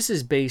 but this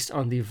is based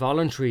on the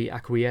voluntary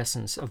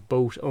acquiescence of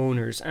boat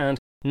owners and,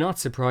 not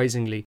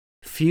surprisingly,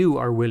 few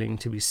are willing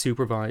to be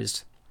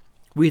supervised.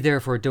 We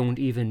therefore don't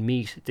even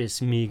meet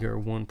this meagre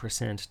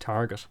 1%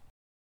 target.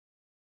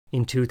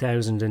 In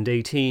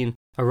 2018,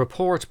 a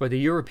report by the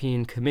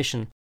European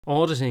Commission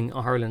auditing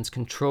Ireland's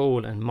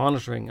control and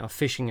monitoring of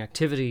fishing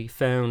activity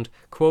found,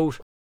 quote,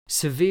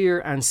 severe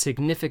and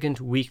significant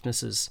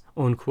weaknesses,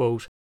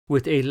 unquote,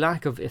 with a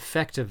lack of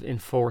effective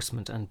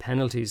enforcement and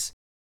penalties.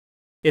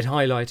 It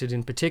highlighted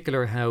in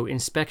particular how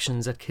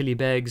inspections at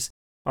Killybegs,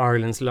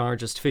 Ireland's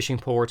largest fishing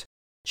port,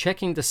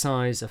 checking the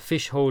size of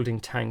fish holding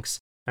tanks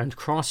and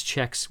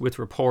cross-checks with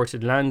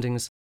reported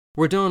landings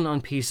were done on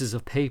pieces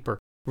of paper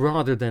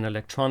rather than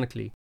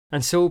electronically,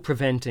 and so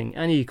preventing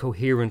any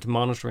coherent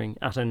monitoring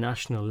at a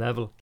national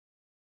level.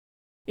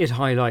 It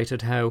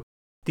highlighted how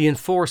the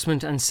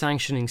enforcement and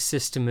sanctioning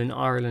system in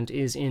Ireland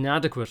is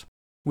inadequate,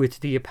 with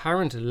the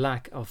apparent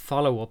lack of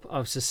follow-up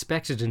of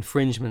suspected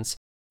infringements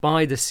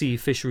by the Sea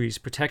Fisheries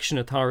Protection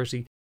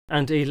Authority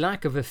and a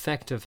lack of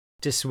effective,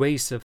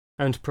 dissuasive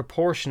and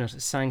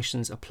proportionate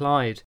sanctions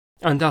applied,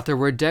 and that there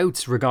were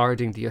doubts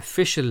regarding the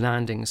official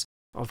landings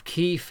of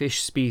key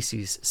fish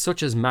species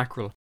such as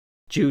mackerel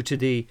due to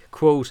the,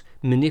 quote,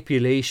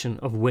 manipulation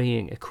of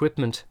weighing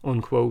equipment,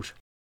 unquote.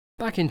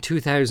 Back in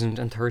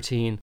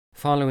 2013,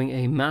 following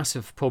a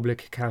massive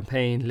public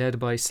campaign led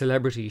by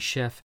celebrity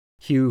chef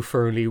Hugh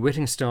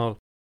Fearnley-Whittingstall,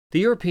 the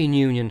European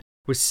Union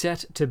was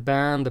set to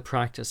ban the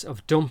practice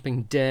of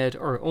dumping dead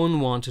or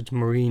unwanted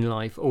marine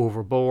life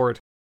overboard,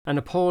 an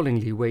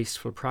appallingly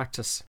wasteful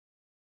practice.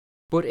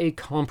 But a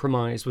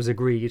compromise was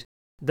agreed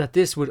that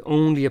this would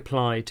only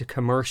apply to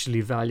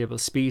commercially valuable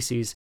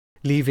species,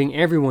 leaving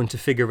everyone to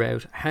figure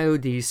out how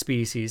these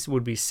species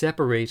would be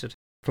separated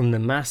from the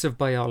massive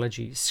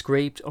biology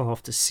scraped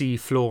off the sea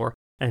floor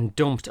and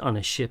dumped on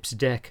a ship's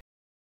deck.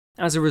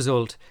 As a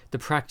result, the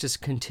practice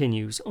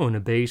continues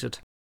unabated.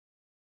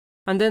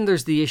 And then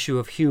there's the issue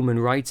of human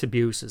rights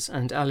abuses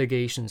and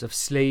allegations of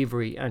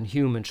slavery and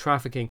human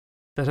trafficking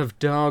that have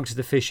dogged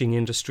the fishing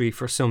industry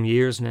for some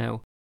years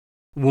now.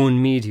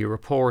 One media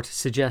report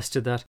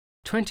suggested that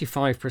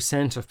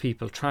 25% of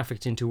people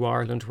trafficked into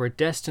Ireland were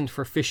destined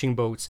for fishing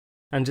boats,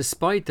 and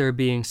despite there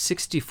being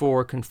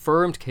 64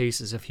 confirmed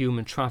cases of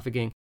human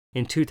trafficking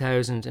in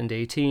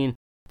 2018,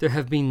 there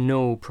have been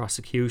no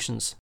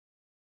prosecutions.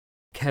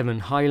 Kevin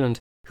Hyland,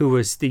 who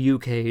was the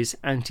UK's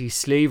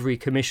anti-slavery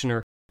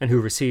commissioner and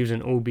who received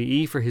an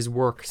OBE for his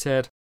work,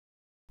 said,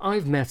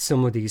 "I've met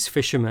some of these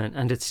fishermen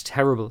and it's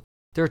terrible.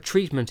 Their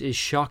treatment is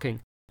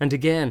shocking. And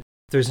again,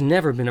 there's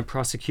never been a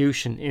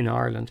prosecution in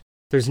Ireland.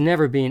 There's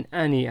never been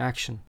any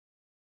action."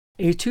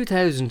 A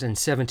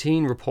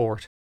 2017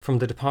 report from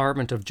the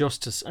Department of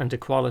Justice and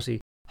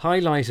Equality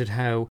highlighted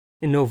how,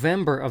 in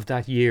November of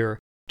that year,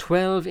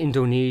 12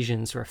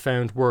 Indonesians were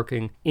found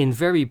working in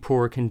very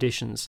poor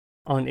conditions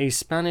on a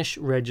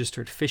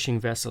Spanish-registered fishing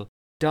vessel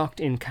docked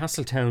in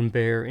Castletown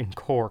Bear in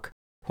Cork,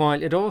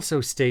 while it also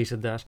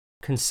stated that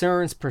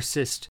concerns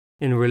persist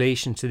in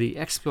relation to the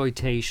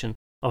exploitation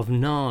of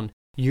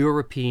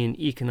non-European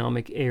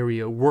Economic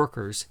Area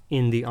workers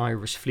in the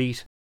Irish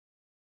fleet.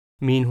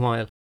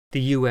 Meanwhile,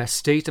 the US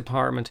State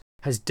Department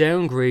has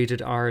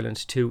downgraded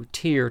Ireland to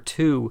Tier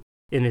 2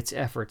 in its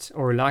efforts,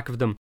 or lack of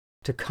them,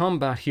 to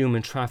combat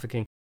human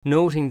trafficking,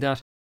 noting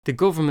that the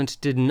government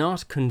did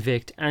not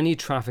convict any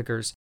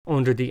traffickers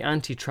under the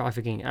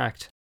Anti-Trafficking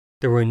Act.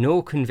 There were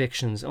no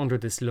convictions under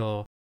this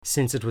law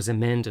since it was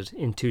amended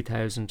in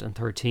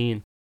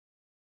 2013.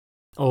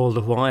 All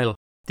the while,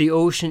 the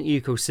ocean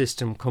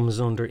ecosystem comes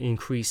under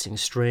increasing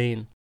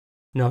strain.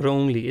 Not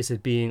only is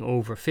it being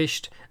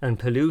overfished and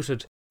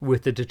polluted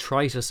with the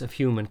detritus of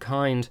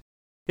humankind,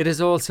 it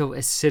is also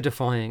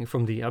acidifying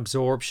from the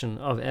absorption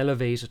of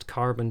elevated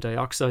carbon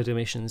dioxide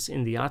emissions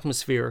in the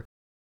atmosphere,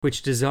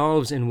 which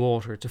dissolves in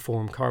water to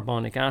form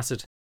carbonic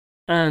acid,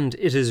 and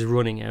it is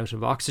running out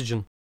of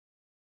oxygen.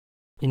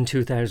 In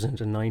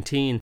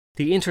 2019,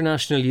 the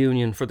International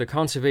Union for the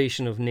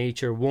Conservation of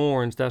Nature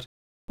warned that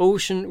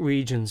ocean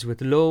regions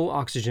with low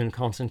oxygen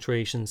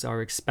concentrations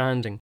are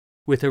expanding,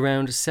 with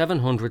around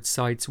 700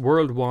 sites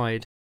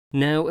worldwide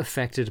now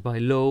affected by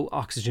low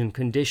oxygen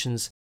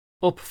conditions,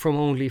 up from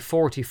only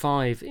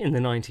 45 in the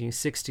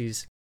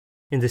 1960s.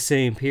 In the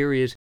same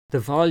period, the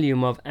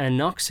volume of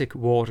anoxic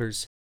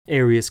waters,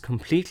 areas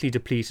completely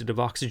depleted of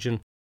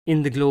oxygen,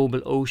 in the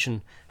global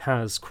ocean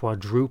has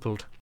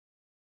quadrupled.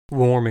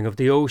 Warming of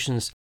the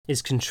oceans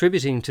is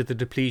contributing to the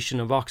depletion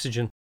of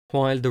oxygen,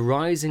 while the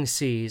rising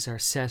seas are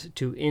set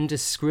to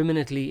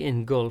indiscriminately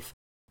engulf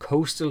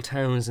coastal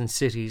towns and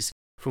cities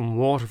from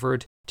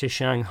Waterford to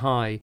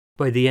Shanghai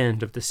by the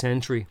end of the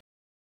century.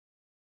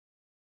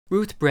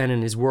 Ruth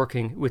Brennan is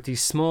working with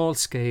these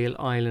small-scale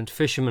island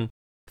fishermen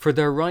for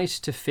their right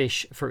to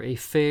fish for a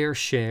fair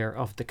share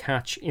of the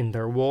catch in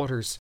their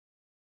waters.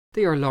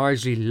 They are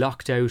largely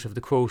locked out of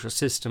the quota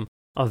system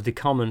of the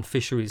Common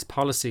Fisheries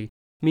Policy,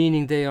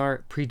 meaning they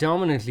are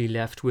predominantly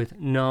left with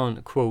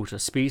non-quota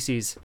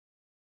species.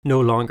 No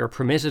longer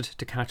permitted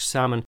to catch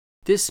salmon,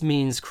 this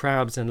means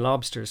crabs and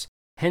lobsters,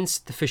 hence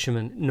the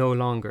fishermen no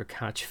longer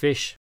catch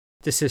fish.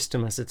 The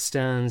system as it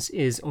stands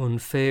is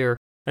unfair,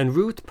 and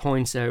Ruth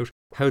points out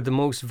how the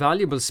most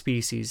valuable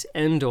species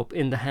end up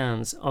in the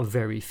hands of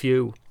very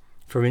few.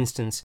 For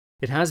instance,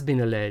 it has been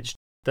alleged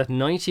that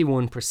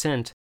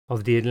 91%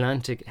 of the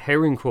Atlantic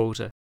herring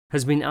quota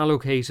has been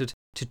allocated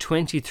to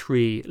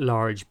 23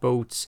 large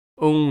boats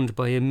owned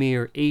by a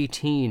mere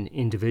 18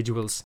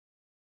 individuals.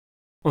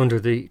 Under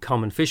the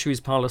Common Fisheries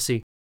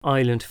Policy,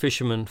 island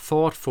fishermen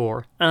fought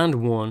for and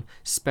won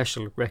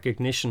special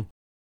recognition.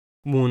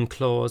 One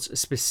clause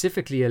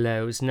specifically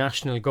allows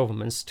national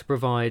governments to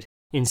provide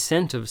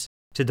incentives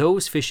to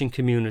those fishing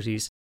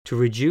communities to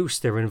reduce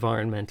their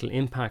environmental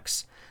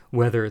impacts,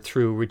 whether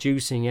through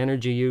reducing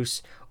energy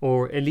use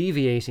or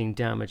alleviating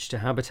damage to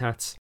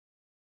habitats.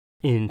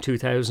 In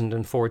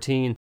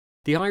 2014,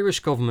 the Irish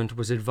government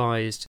was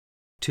advised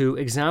to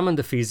examine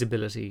the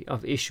feasibility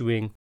of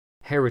issuing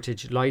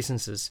heritage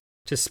licences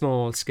to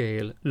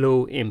small-scale,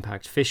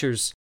 low-impact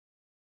fishers.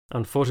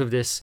 On foot of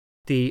this,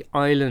 the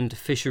Island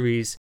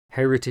Fisheries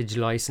Heritage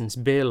Licence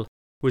Bill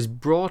was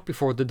brought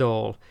before the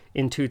Dáil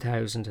in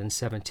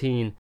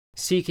 2017,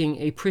 seeking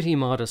a pretty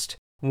modest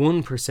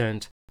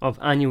 1% of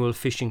annual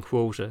fishing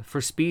quota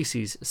for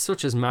species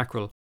such as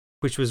mackerel,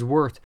 which was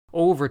worth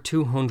over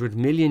 €200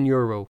 million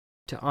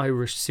to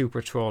Irish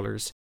super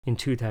trawlers in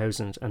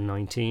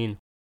 2019.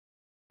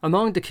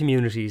 Among the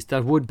communities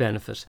that would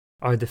benefit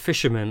are the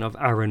fishermen of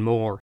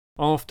Arranmore,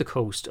 off the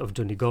coast of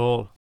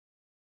Donegal.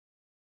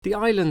 The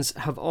islands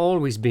have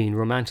always been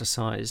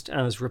romanticised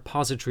as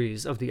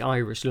repositories of the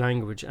Irish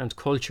language and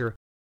culture,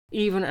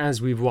 even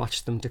as we've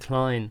watched them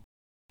decline,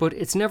 but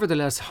it's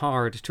nevertheless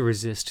hard to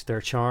resist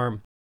their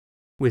charm.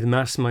 With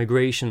mass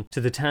migration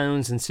to the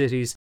towns and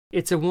cities,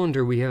 it's a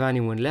wonder we have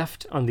anyone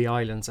left on the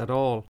islands at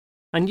all,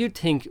 and you'd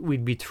think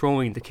we'd be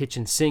throwing the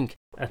kitchen sink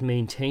at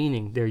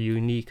maintaining their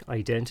unique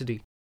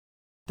identity.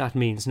 That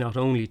means not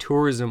only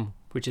tourism,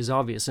 which is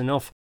obvious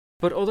enough,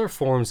 but other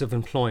forms of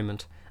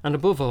employment, and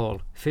above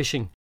all,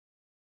 fishing.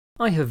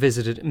 I have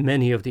visited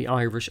many of the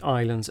Irish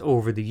islands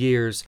over the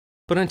years,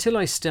 but until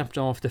I stepped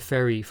off the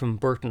ferry from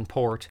Burton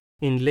Port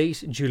in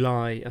late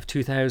July of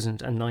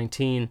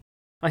 2019,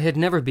 I had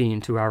never been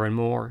to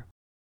Arranmore.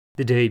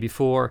 The day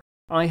before,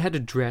 I had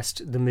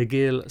addressed the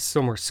McGill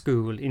Summer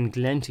School in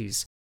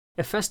Glenties,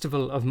 a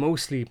festival of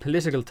mostly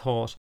political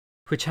thought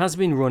which has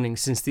been running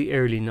since the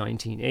early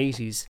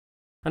 1980s,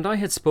 and I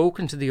had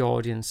spoken to the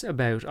audience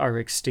about our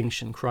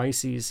extinction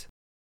crises.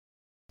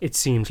 It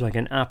seemed like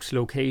an apt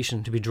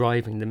location to be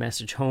driving the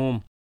message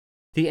home.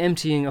 The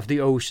emptying of the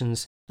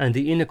oceans and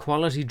the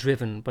inequality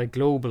driven by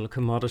global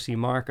commodity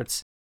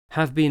markets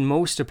have been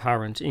most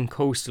apparent in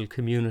coastal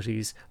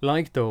communities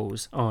like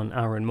those on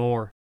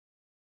Arranmore.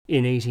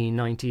 In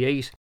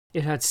 1898,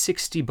 it had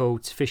 60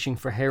 boats fishing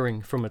for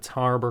herring from its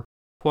harbour,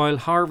 while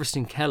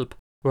harvesting kelp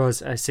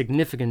was a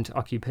significant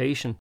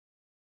occupation.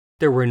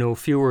 There were no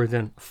fewer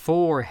than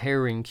 4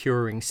 herring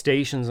curing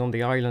stations on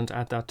the island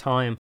at that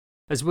time,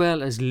 as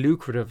well as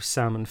lucrative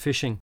salmon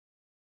fishing.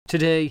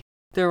 Today,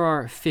 there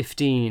are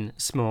 15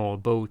 small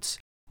boats,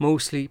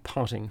 mostly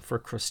potting for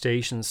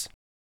crustaceans.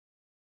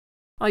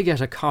 I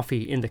get a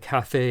coffee in the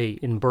cafe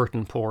in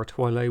Burton Port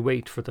while I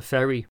wait for the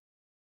ferry.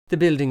 The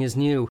building is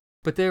new,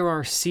 but there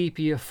are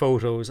sepia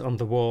photos on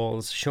the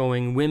walls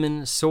showing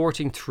women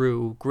sorting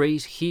through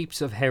great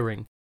heaps of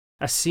herring,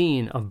 a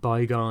scene of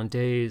bygone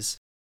days.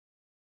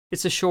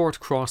 It's a short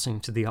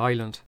crossing to the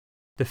island.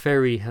 The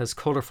ferry has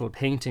colourful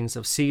paintings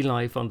of sea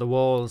life on the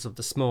walls of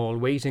the small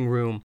waiting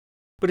room,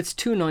 but it's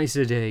too nice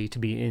a day to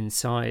be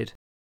inside.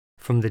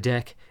 From the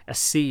deck, a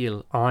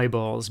seal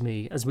eyeballs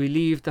me as we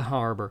leave the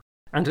harbour,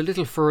 and a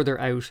little further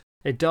out,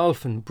 a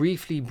dolphin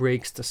briefly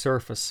breaks the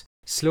surface,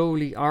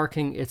 slowly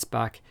arcing its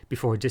back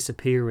before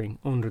disappearing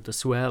under the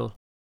swell.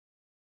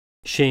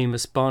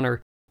 Seamus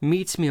Bonner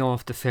meets me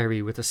off the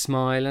ferry with a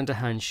smile and a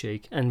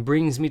handshake and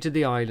brings me to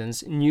the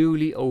island's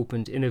newly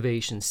opened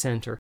innovation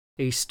centre,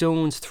 a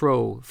stone's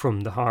throw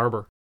from the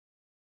harbour.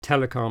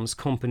 Telecoms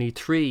Company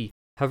 3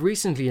 have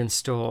recently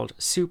installed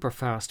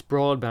super-fast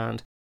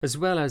broadband as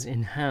well as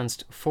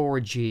enhanced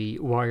 4G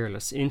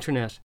wireless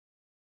internet.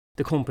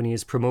 The company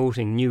is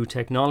promoting new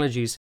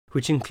technologies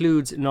which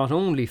includes not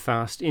only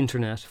fast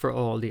internet for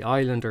all the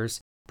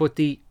islanders, but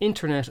the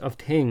Internet of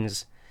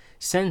Things,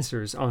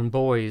 sensors on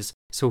buoys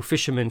so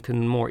fishermen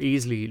can more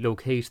easily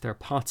locate their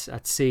pots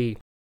at sea,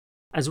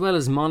 as well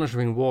as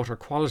monitoring water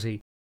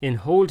quality in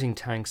holding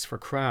tanks for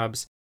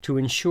crabs to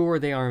ensure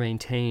they are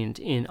maintained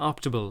in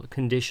optimal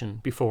condition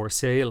before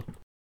sale.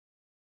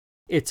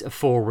 It's a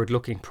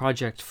forward-looking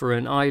project for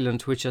an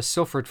island which has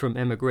suffered from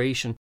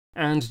emigration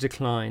and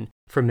decline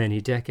for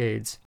many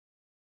decades.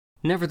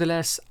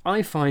 Nevertheless,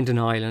 I find an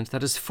island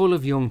that is full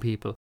of young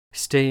people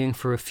staying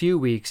for a few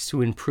weeks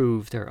to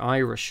improve their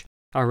Irish.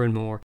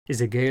 Aranmore is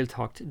a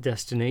Gaeltacht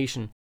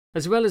destination,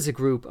 as well as a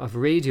group of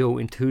radio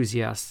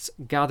enthusiasts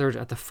gathered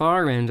at the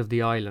far end of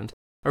the island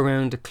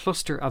around a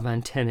cluster of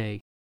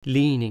antennae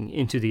leaning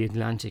into the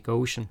Atlantic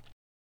Ocean.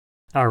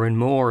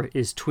 Aranmore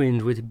is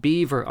twinned with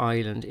Beaver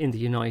Island in the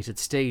United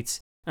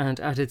States, and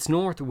at its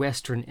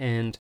northwestern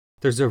end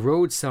there's a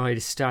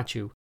roadside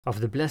statue of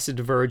the Blessed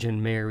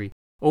Virgin Mary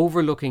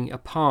overlooking a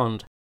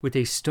pond with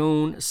a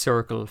stone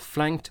circle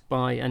flanked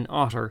by an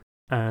otter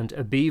and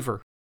a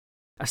beaver.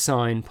 A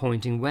sign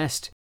pointing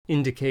west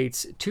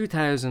indicates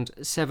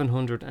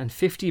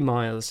 2,750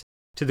 miles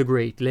to the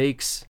Great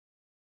Lakes.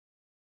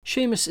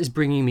 Seamus is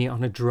bringing me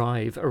on a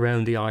drive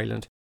around the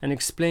island and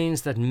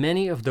explains that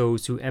many of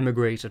those who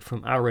emigrated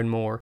from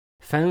Aranmore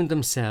found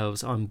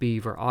themselves on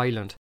Beaver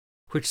Island,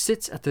 which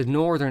sits at the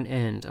northern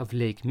end of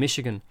Lake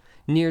Michigan,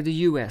 near the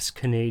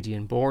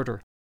US-Canadian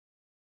border.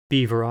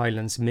 Beaver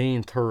Island's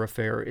main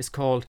thoroughfare is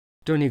called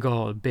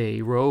Donegal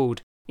Bay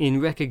Road,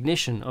 in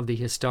recognition of the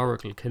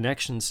historical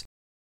connections.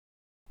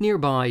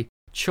 Nearby,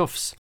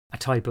 choughs, a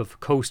type of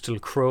coastal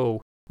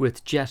crow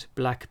with jet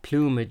black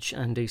plumage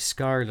and a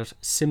scarlet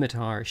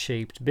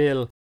scimitar-shaped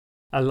bill,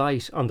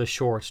 alight on the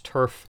short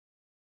turf.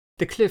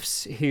 The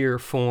cliffs here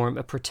form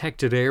a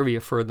protected area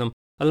for them,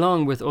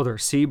 along with other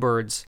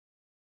seabirds.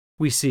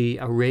 We see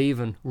a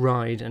raven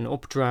ride an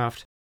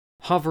updraft,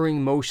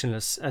 hovering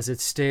motionless as it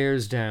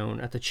stares down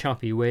at the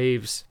choppy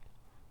waves.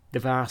 The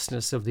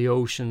vastness of the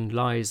ocean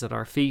lies at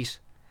our feet.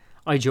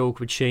 I joke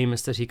with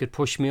Seamus that he could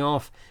push me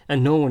off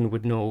and no one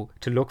would know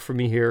to look for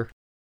me here.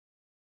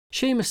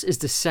 Seamus is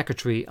the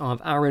secretary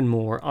of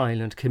Aranmore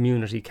Island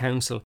Community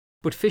Council,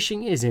 but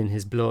fishing is in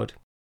his blood.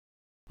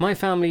 My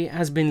family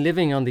has been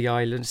living on the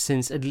island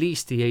since at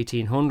least the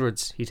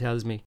 1800s, he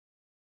tells me.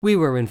 We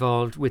were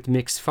involved with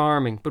mixed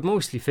farming, but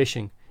mostly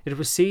fishing. It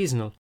was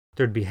seasonal.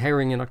 There'd be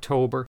herring in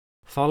October,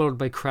 followed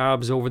by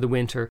crabs over the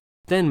winter,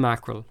 then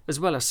mackerel, as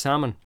well as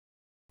salmon.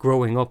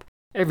 Growing up,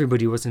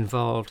 everybody was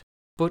involved,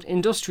 but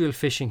industrial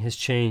fishing has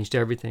changed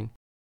everything.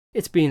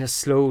 It's been a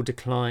slow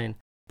decline,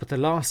 but the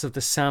loss of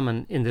the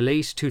salmon in the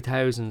late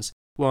 2000s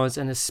was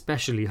an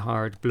especially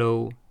hard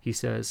blow, he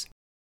says.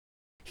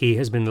 He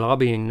has been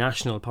lobbying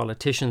national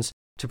politicians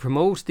to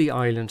promote the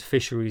Island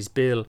Fisheries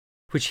Bill,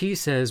 which he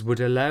says would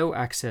allow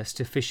access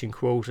to fishing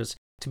quotas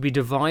to be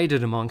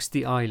divided amongst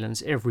the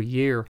islands every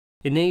year,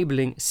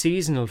 enabling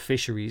seasonal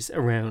fisheries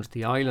around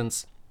the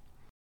islands.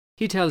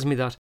 He tells me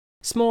that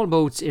small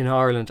boats in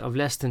Ireland of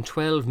less than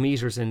 12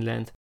 metres in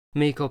length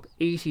make up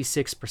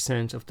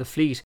 86% of the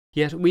fleet,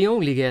 yet we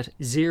only get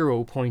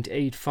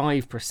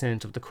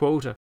 0.85% of the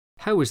quota.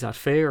 How is that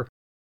fair?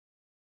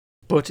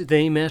 But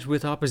they met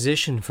with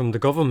opposition from the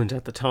government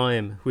at the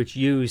time, which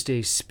used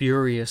a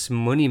spurious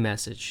money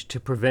message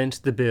to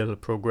prevent the bill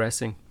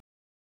progressing.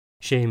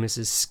 Seamus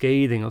is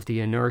scathing of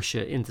the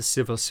inertia in the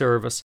civil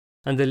service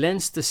and the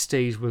lengths the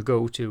state will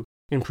go to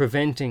in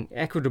preventing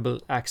equitable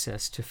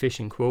access to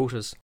fishing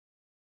quotas.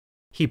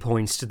 He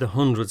points to the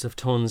hundreds of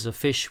tons of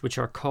fish which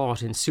are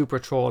caught in super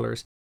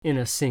trawlers in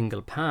a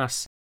single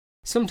pass.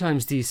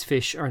 Sometimes these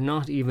fish are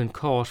not even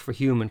caught for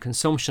human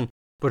consumption,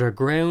 but are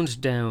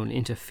ground down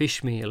into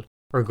fish meal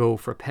or go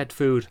for pet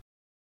food.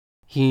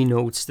 He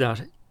notes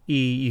that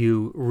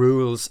EU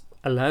rules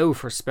allow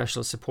for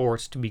special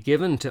support to be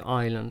given to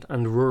island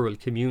and rural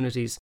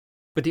communities,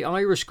 but the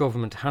Irish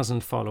government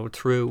hasn't followed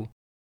through.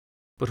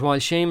 But while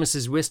Seamus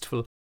is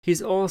wistful,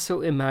 he's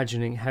also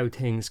imagining how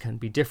things can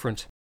be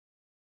different.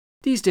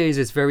 These days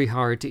it's very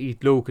hard to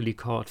eat locally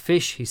caught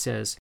fish, he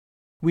says.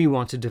 We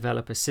want to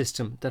develop a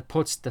system that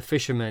puts the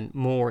fishermen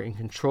more in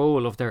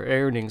control of their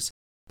earnings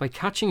by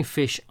catching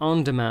fish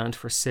on demand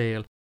for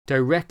sale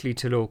directly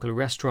to local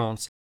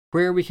restaurants,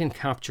 where we can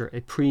capture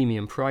a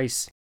premium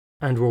price.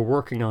 And we're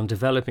working on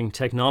developing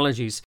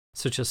technologies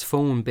such as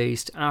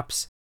phone-based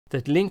apps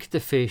that link the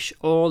fish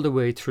all the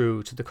way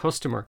through to the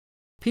customer.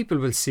 People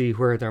will see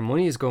where their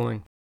money is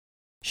going.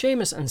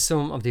 Seamus and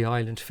some of the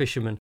island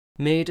fishermen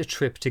made a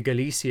trip to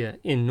Galicia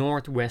in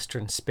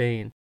northwestern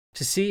Spain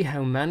to see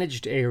how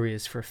managed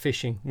areas for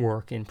fishing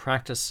work in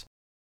practice.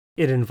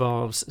 It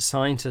involves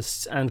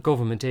scientists and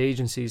government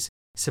agencies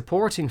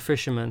supporting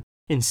fishermen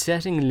in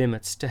setting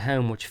limits to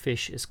how much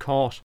fish is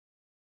caught.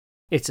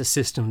 It's a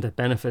system that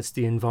benefits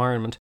the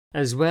environment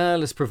as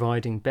well as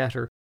providing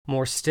better,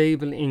 more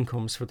stable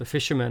incomes for the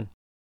fishermen.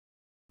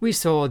 We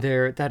saw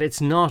there that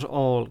it's not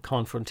all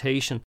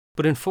confrontation,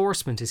 but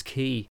enforcement is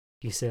key,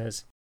 he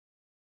says.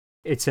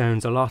 It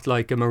sounds a lot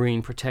like a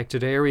marine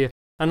protected area,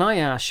 and I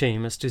asked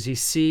Seamus, does he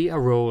see a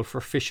role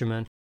for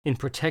fishermen in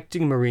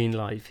protecting marine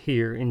life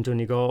here in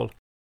Donegal?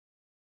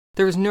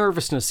 There is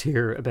nervousness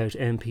here about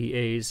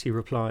MPAs, he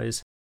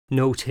replies.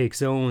 No-take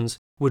zones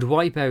would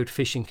wipe out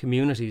fishing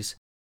communities.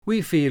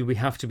 We feel we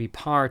have to be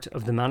part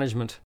of the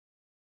management.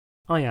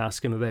 I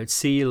ask him about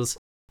seals,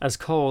 as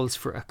calls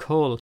for a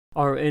cull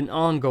are an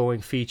ongoing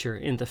feature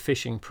in the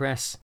fishing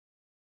press.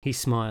 He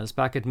smiles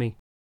back at me.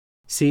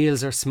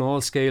 Seals are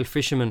small-scale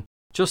fishermen,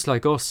 just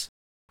like us.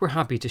 We're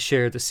happy to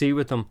share the sea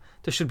with them.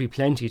 There should be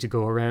plenty to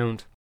go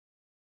around.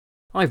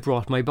 I've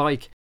brought my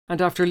bike,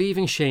 and after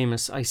leaving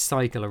Seamus, I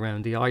cycle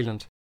around the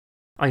island.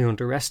 I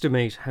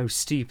underestimate how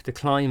steep the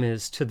climb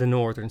is to the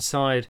northern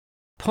side,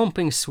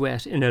 pumping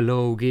sweat in a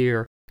low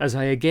gear as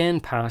I again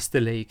pass the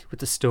lake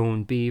with the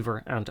stone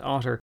beaver and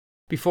otter,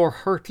 before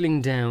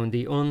hurtling down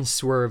the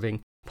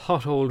unswerving,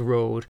 potholed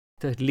road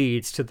that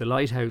leads to the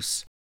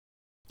lighthouse.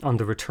 On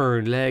the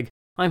return leg,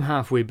 I'm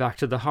halfway back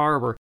to the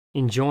harbour,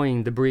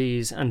 enjoying the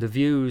breeze and the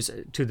views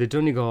to the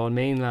Donegal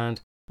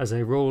mainland as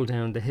I roll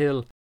down the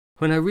hill,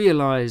 when I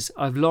realise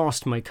I've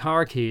lost my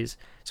car keys,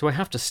 so I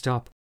have to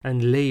stop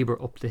and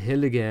labour up the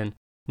hill again,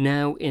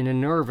 now in a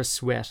nervous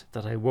sweat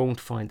that I won't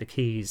find the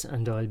keys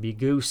and I'll be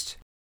goosed.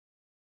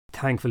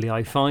 Thankfully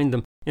I find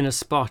them in a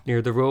spot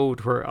near the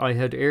road where I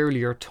had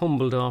earlier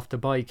tumbled off the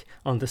bike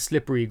on the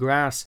slippery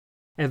grass.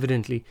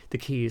 Evidently the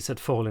keys had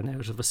fallen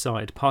out of a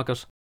side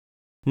pocket.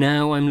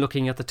 Now I'm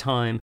looking at the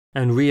time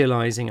and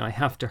realising I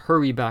have to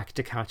hurry back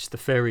to catch the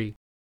ferry.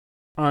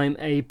 I'm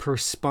a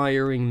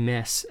perspiring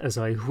mess as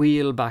I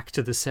wheel back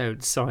to the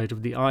south side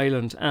of the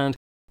island and,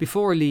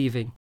 before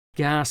leaving,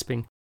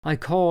 gasping, I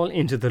call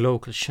into the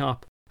local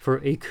shop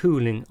for a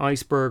cooling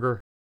iceberger.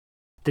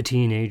 The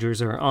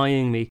teenagers are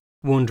eyeing me,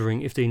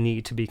 wondering if they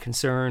need to be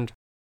concerned.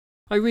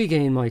 I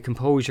regain my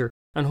composure,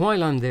 and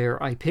while I'm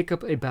there I pick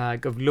up a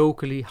bag of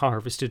locally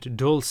harvested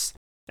dulse,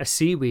 a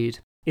seaweed.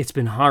 It's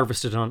been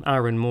harvested on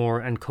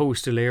Arranmore and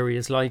coastal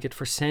areas like it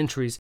for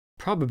centuries,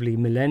 probably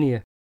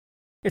millennia.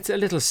 It's a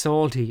little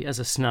salty as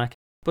a snack,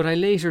 but I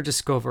later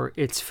discover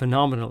it's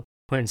phenomenal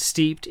when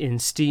steeped in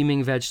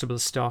steaming vegetable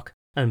stock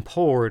and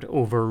poured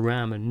over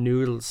ramen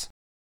noodles.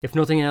 If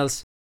nothing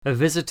else, a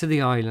visit to the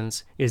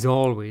islands is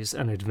always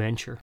an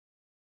adventure.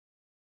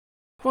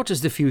 What does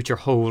the future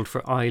hold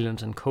for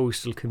island and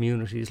coastal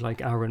communities like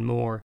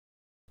Arranmore?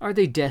 Are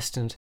they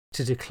destined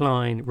to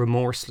decline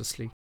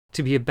remorselessly,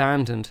 to be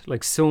abandoned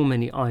like so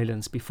many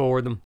islands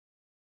before them?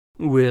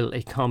 Will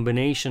a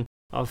combination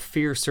of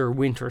fiercer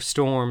winter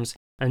storms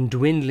and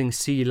dwindling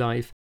sea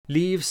life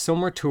leave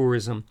summer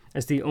tourism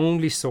as the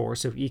only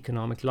source of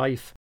economic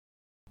life?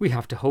 We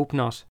have to hope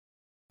not.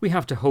 We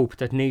have to hope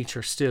that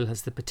nature still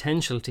has the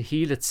potential to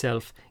heal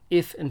itself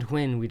if and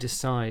when we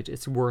decide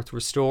it's worth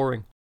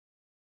restoring.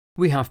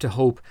 We have to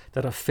hope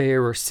that a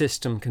fairer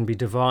system can be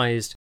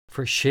devised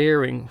for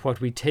sharing what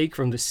we take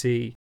from the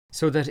sea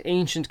so that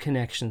ancient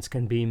connections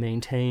can be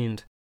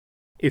maintained.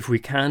 If we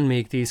can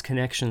make these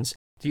connections,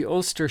 the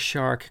Ulster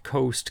Shark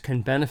Coast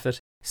can benefit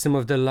some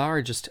of the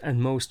largest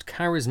and most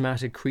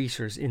charismatic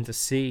creatures in the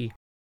sea,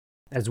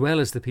 as well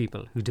as the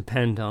people who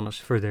depend on it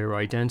for their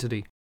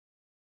identity.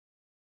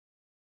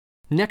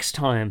 Next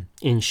time,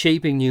 in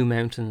Shaping New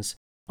Mountains,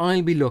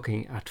 I'll be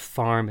looking at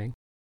farming,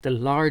 the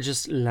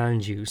largest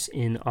land use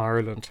in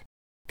Ireland.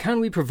 Can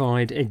we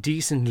provide a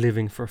decent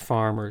living for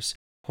farmers,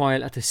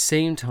 while at the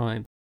same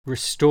time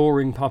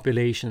restoring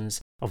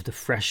populations of the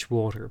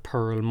freshwater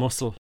pearl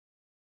mussel?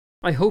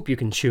 I hope you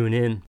can tune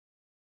in.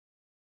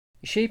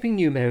 Shaping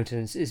New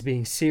Mountains is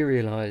being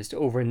serialised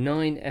over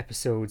 9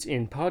 episodes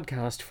in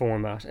podcast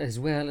format, as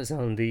well as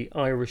on the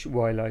Irish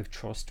Wildlife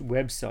Trust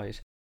website,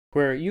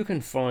 where you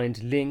can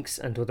find links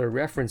and other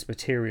reference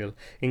material,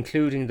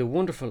 including the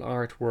wonderful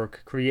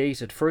artwork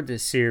created for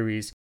this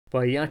series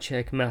by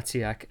Jacek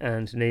Maciak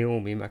and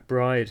Naomi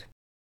McBride.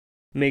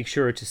 Make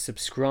sure to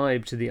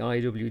subscribe to the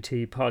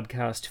IWT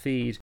podcast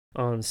feed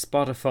on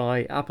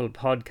Spotify, Apple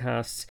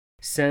Podcasts,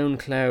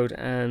 SoundCloud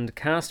and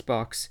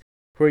Castbox,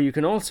 where you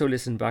can also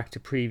listen back to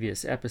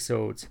previous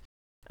episodes.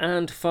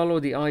 And follow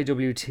the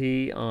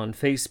IWT on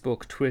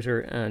Facebook, Twitter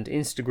and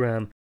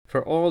Instagram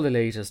for all the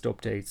latest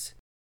updates.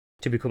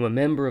 To become a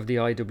member of the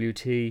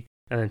IWT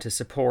and to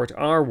support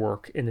our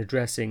work in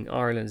addressing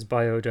Ireland's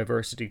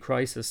biodiversity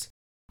crisis,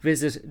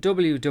 visit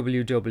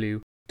www.iwt.ie.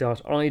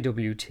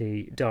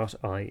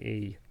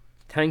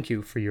 Thank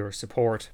you for your support.